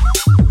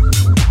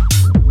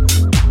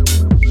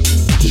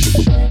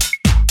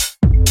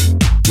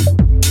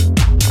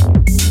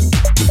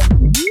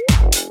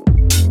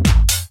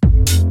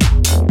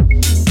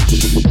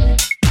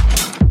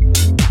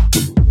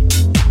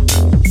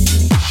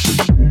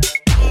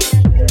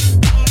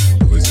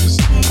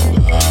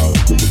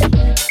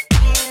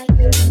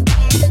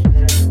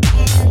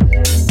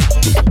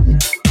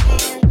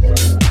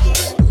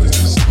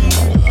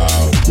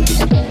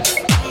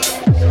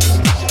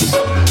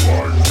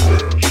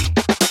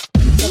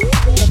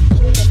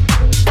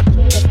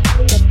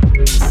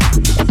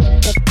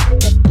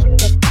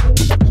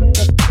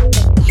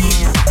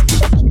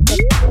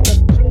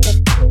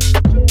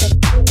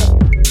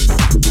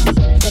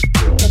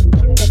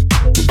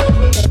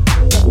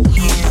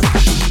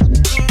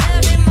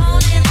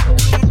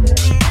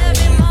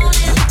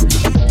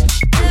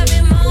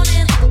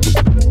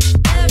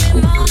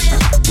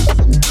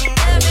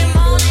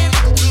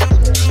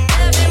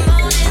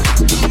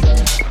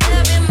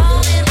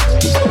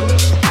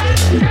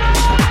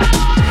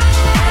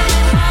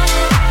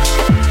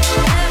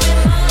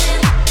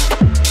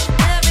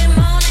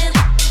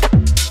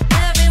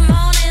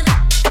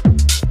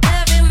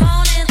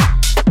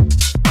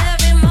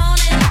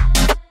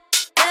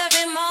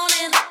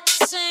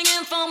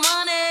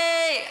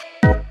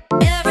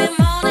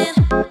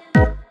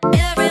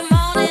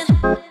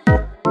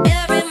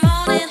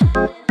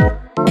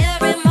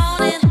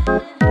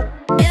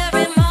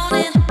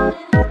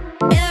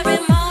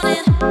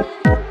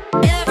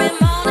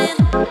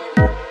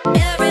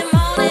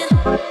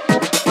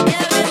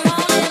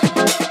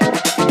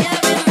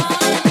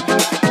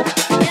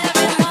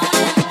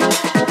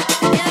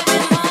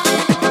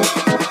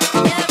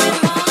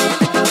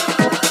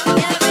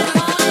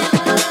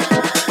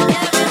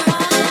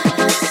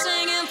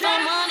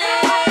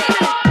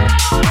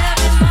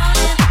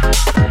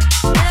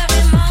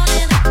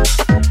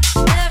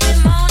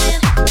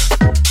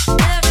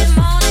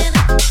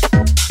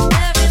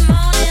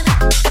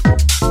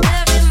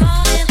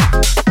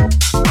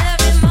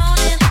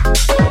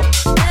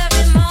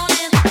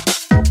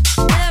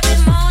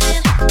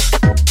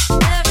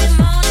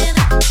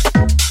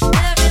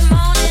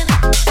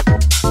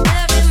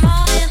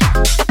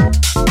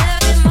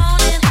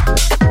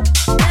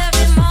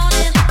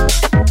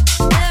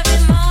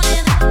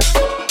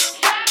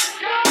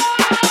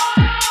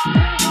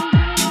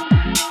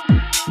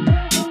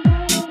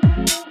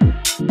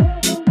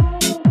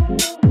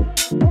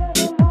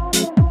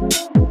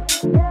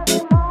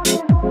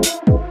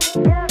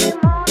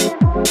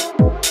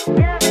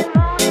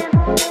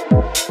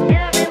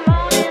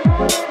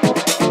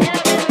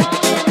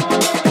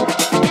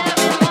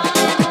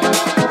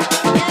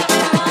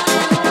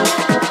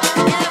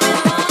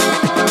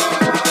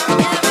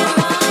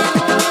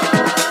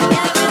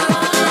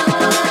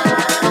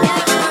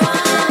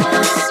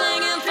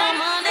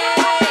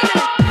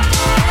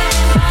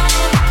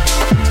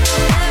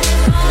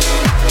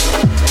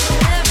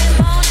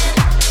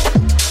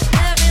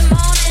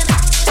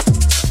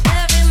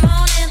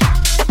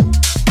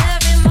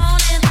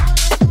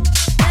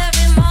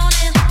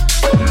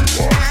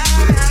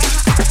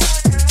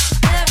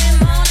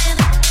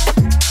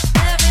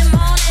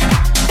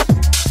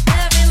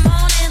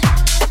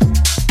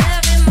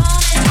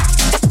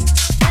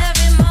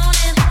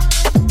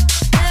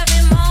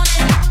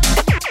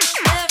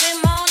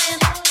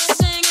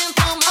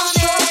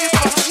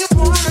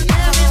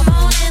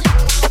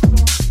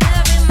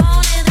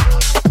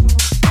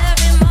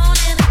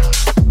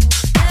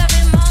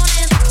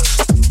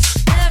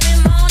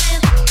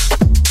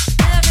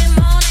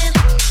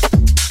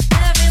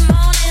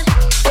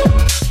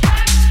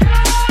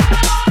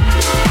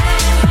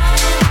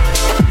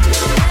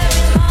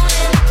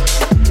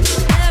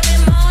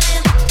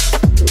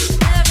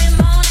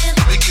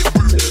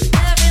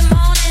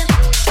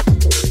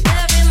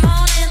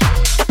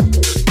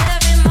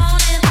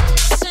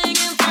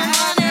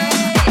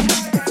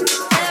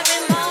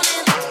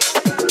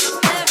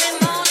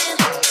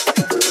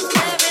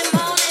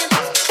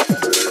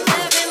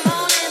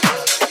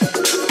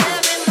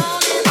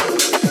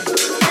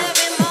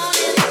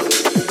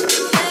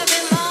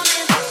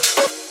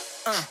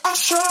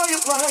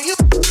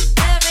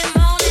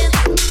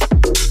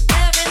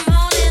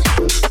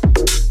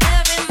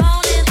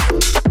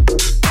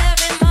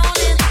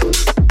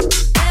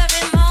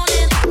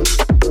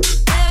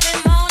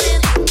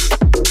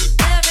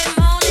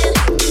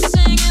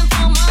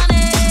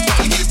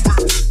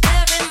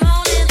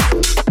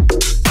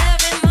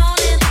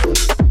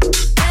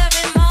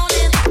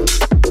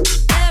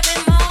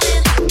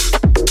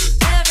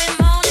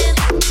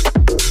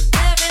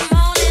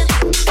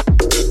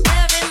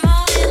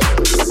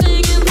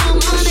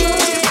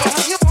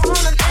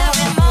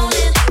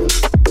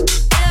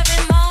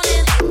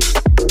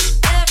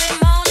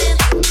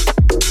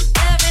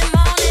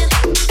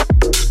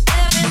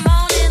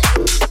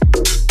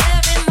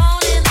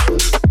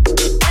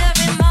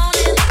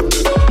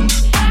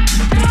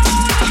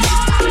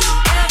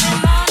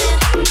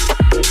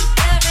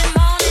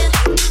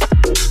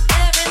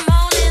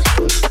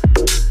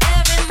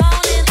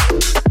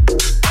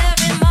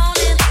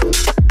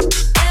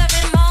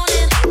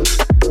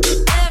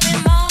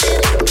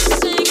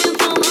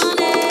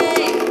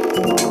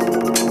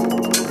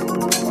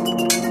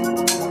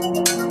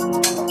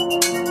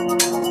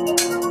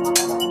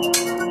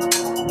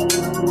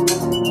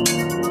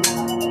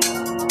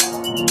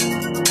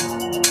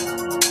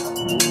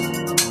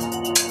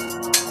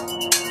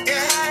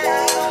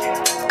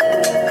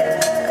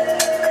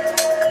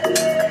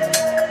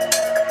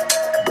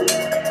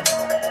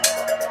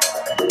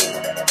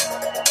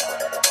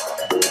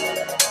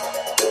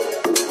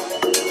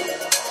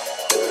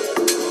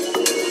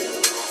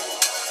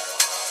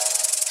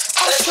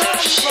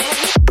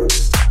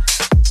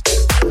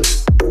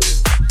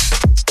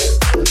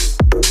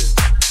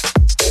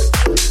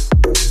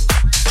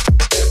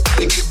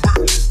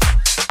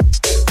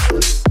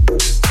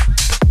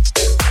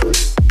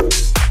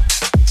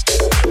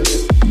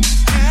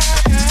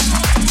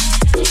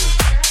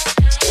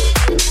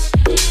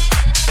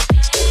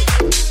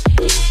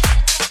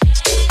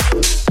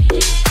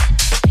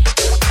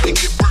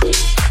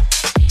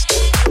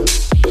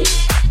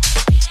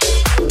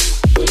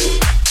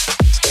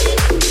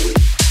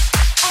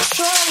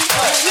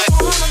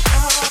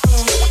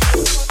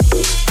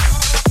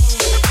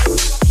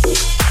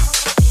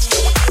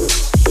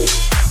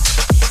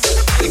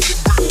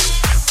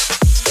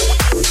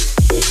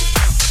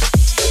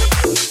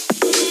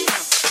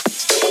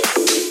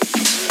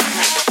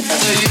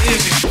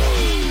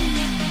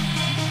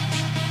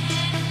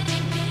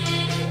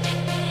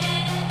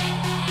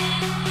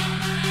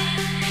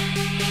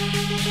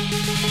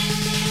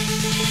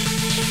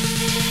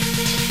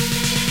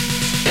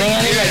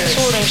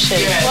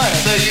Shit. What?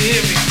 So you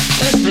hear me?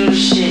 Let's do the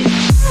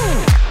shit.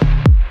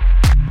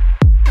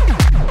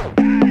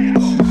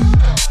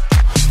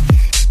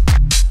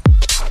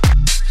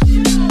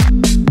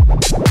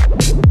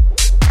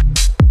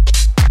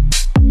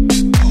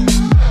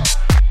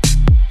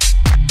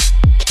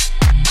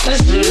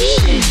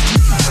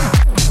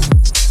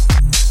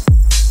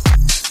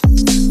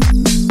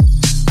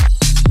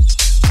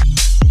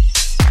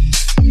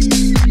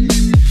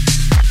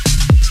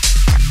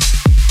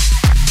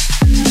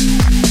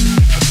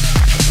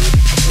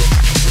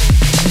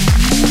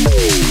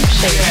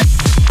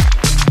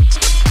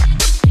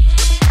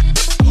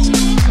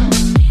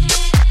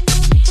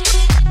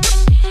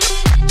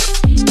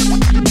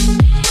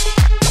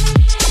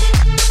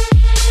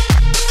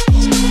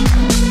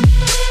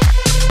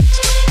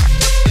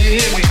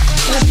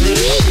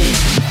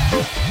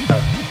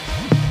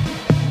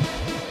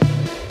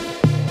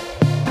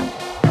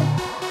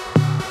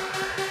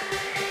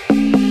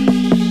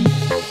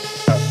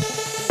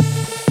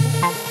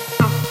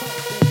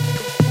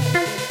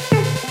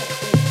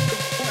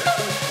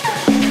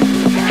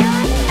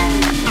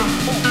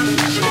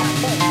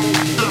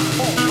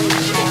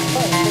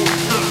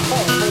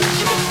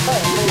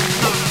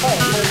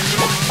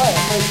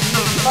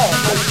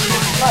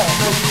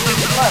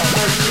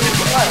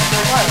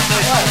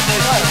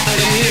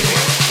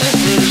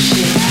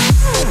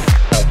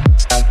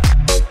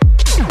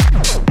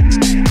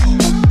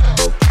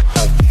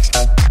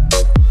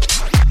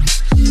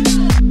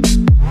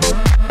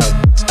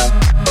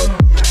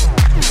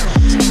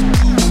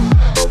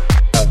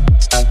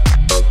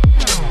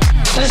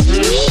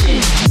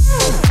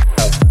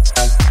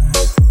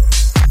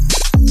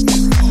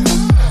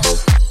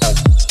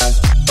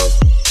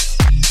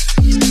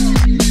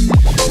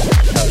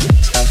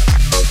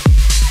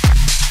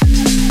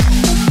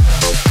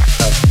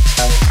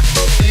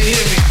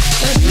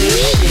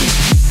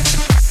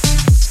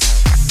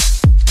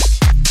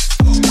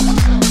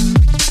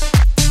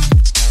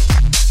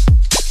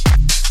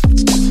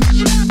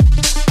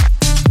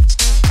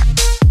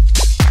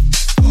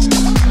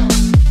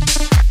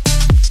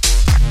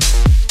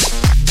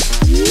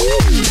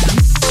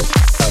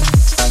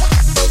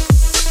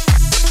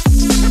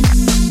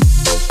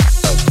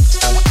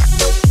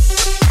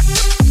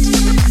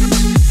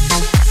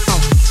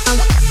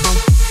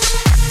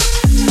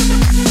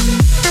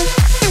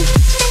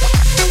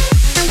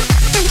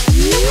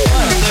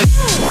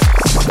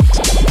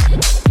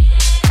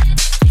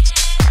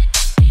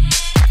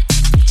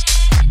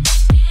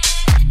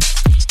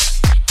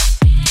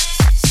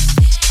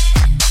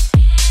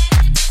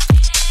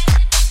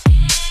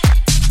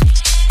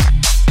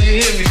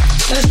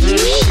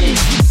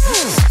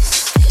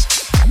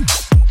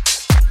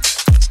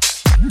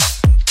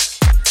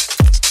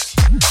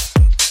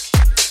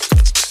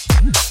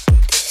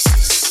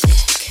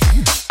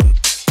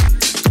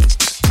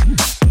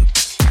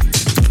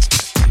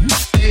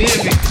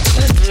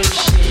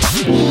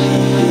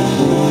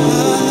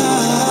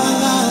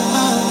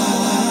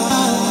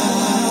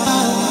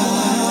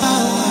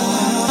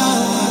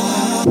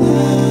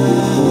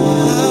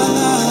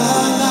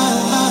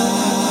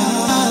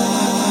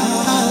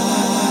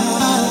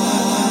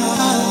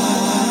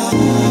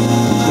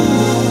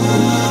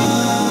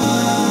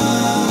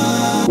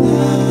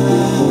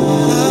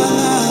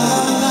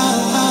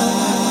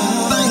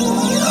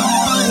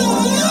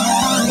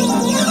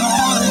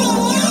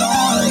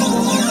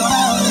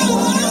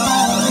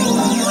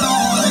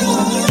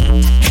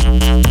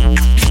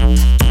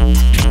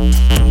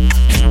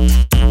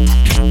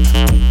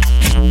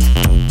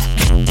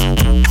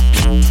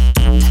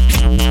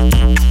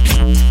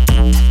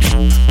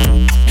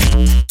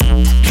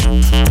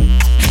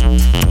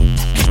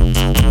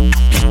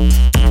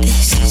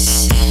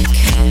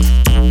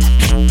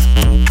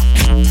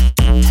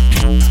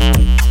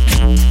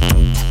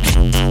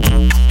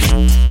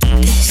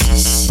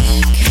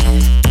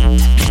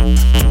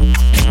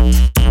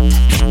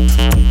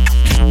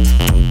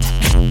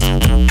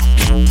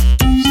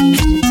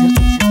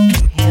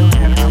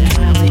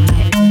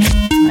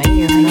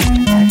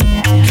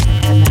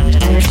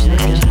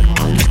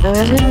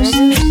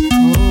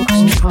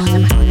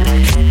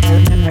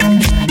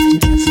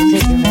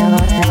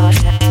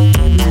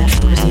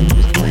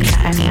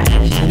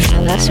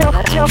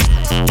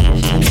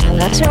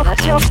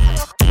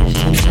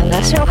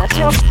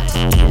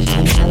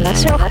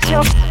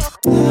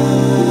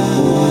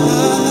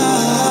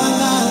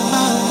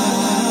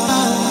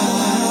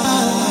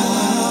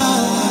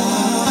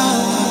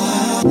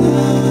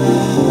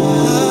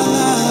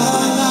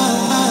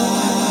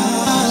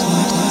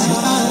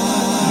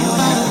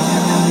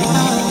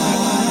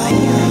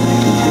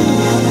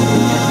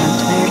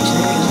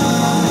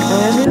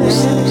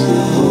 This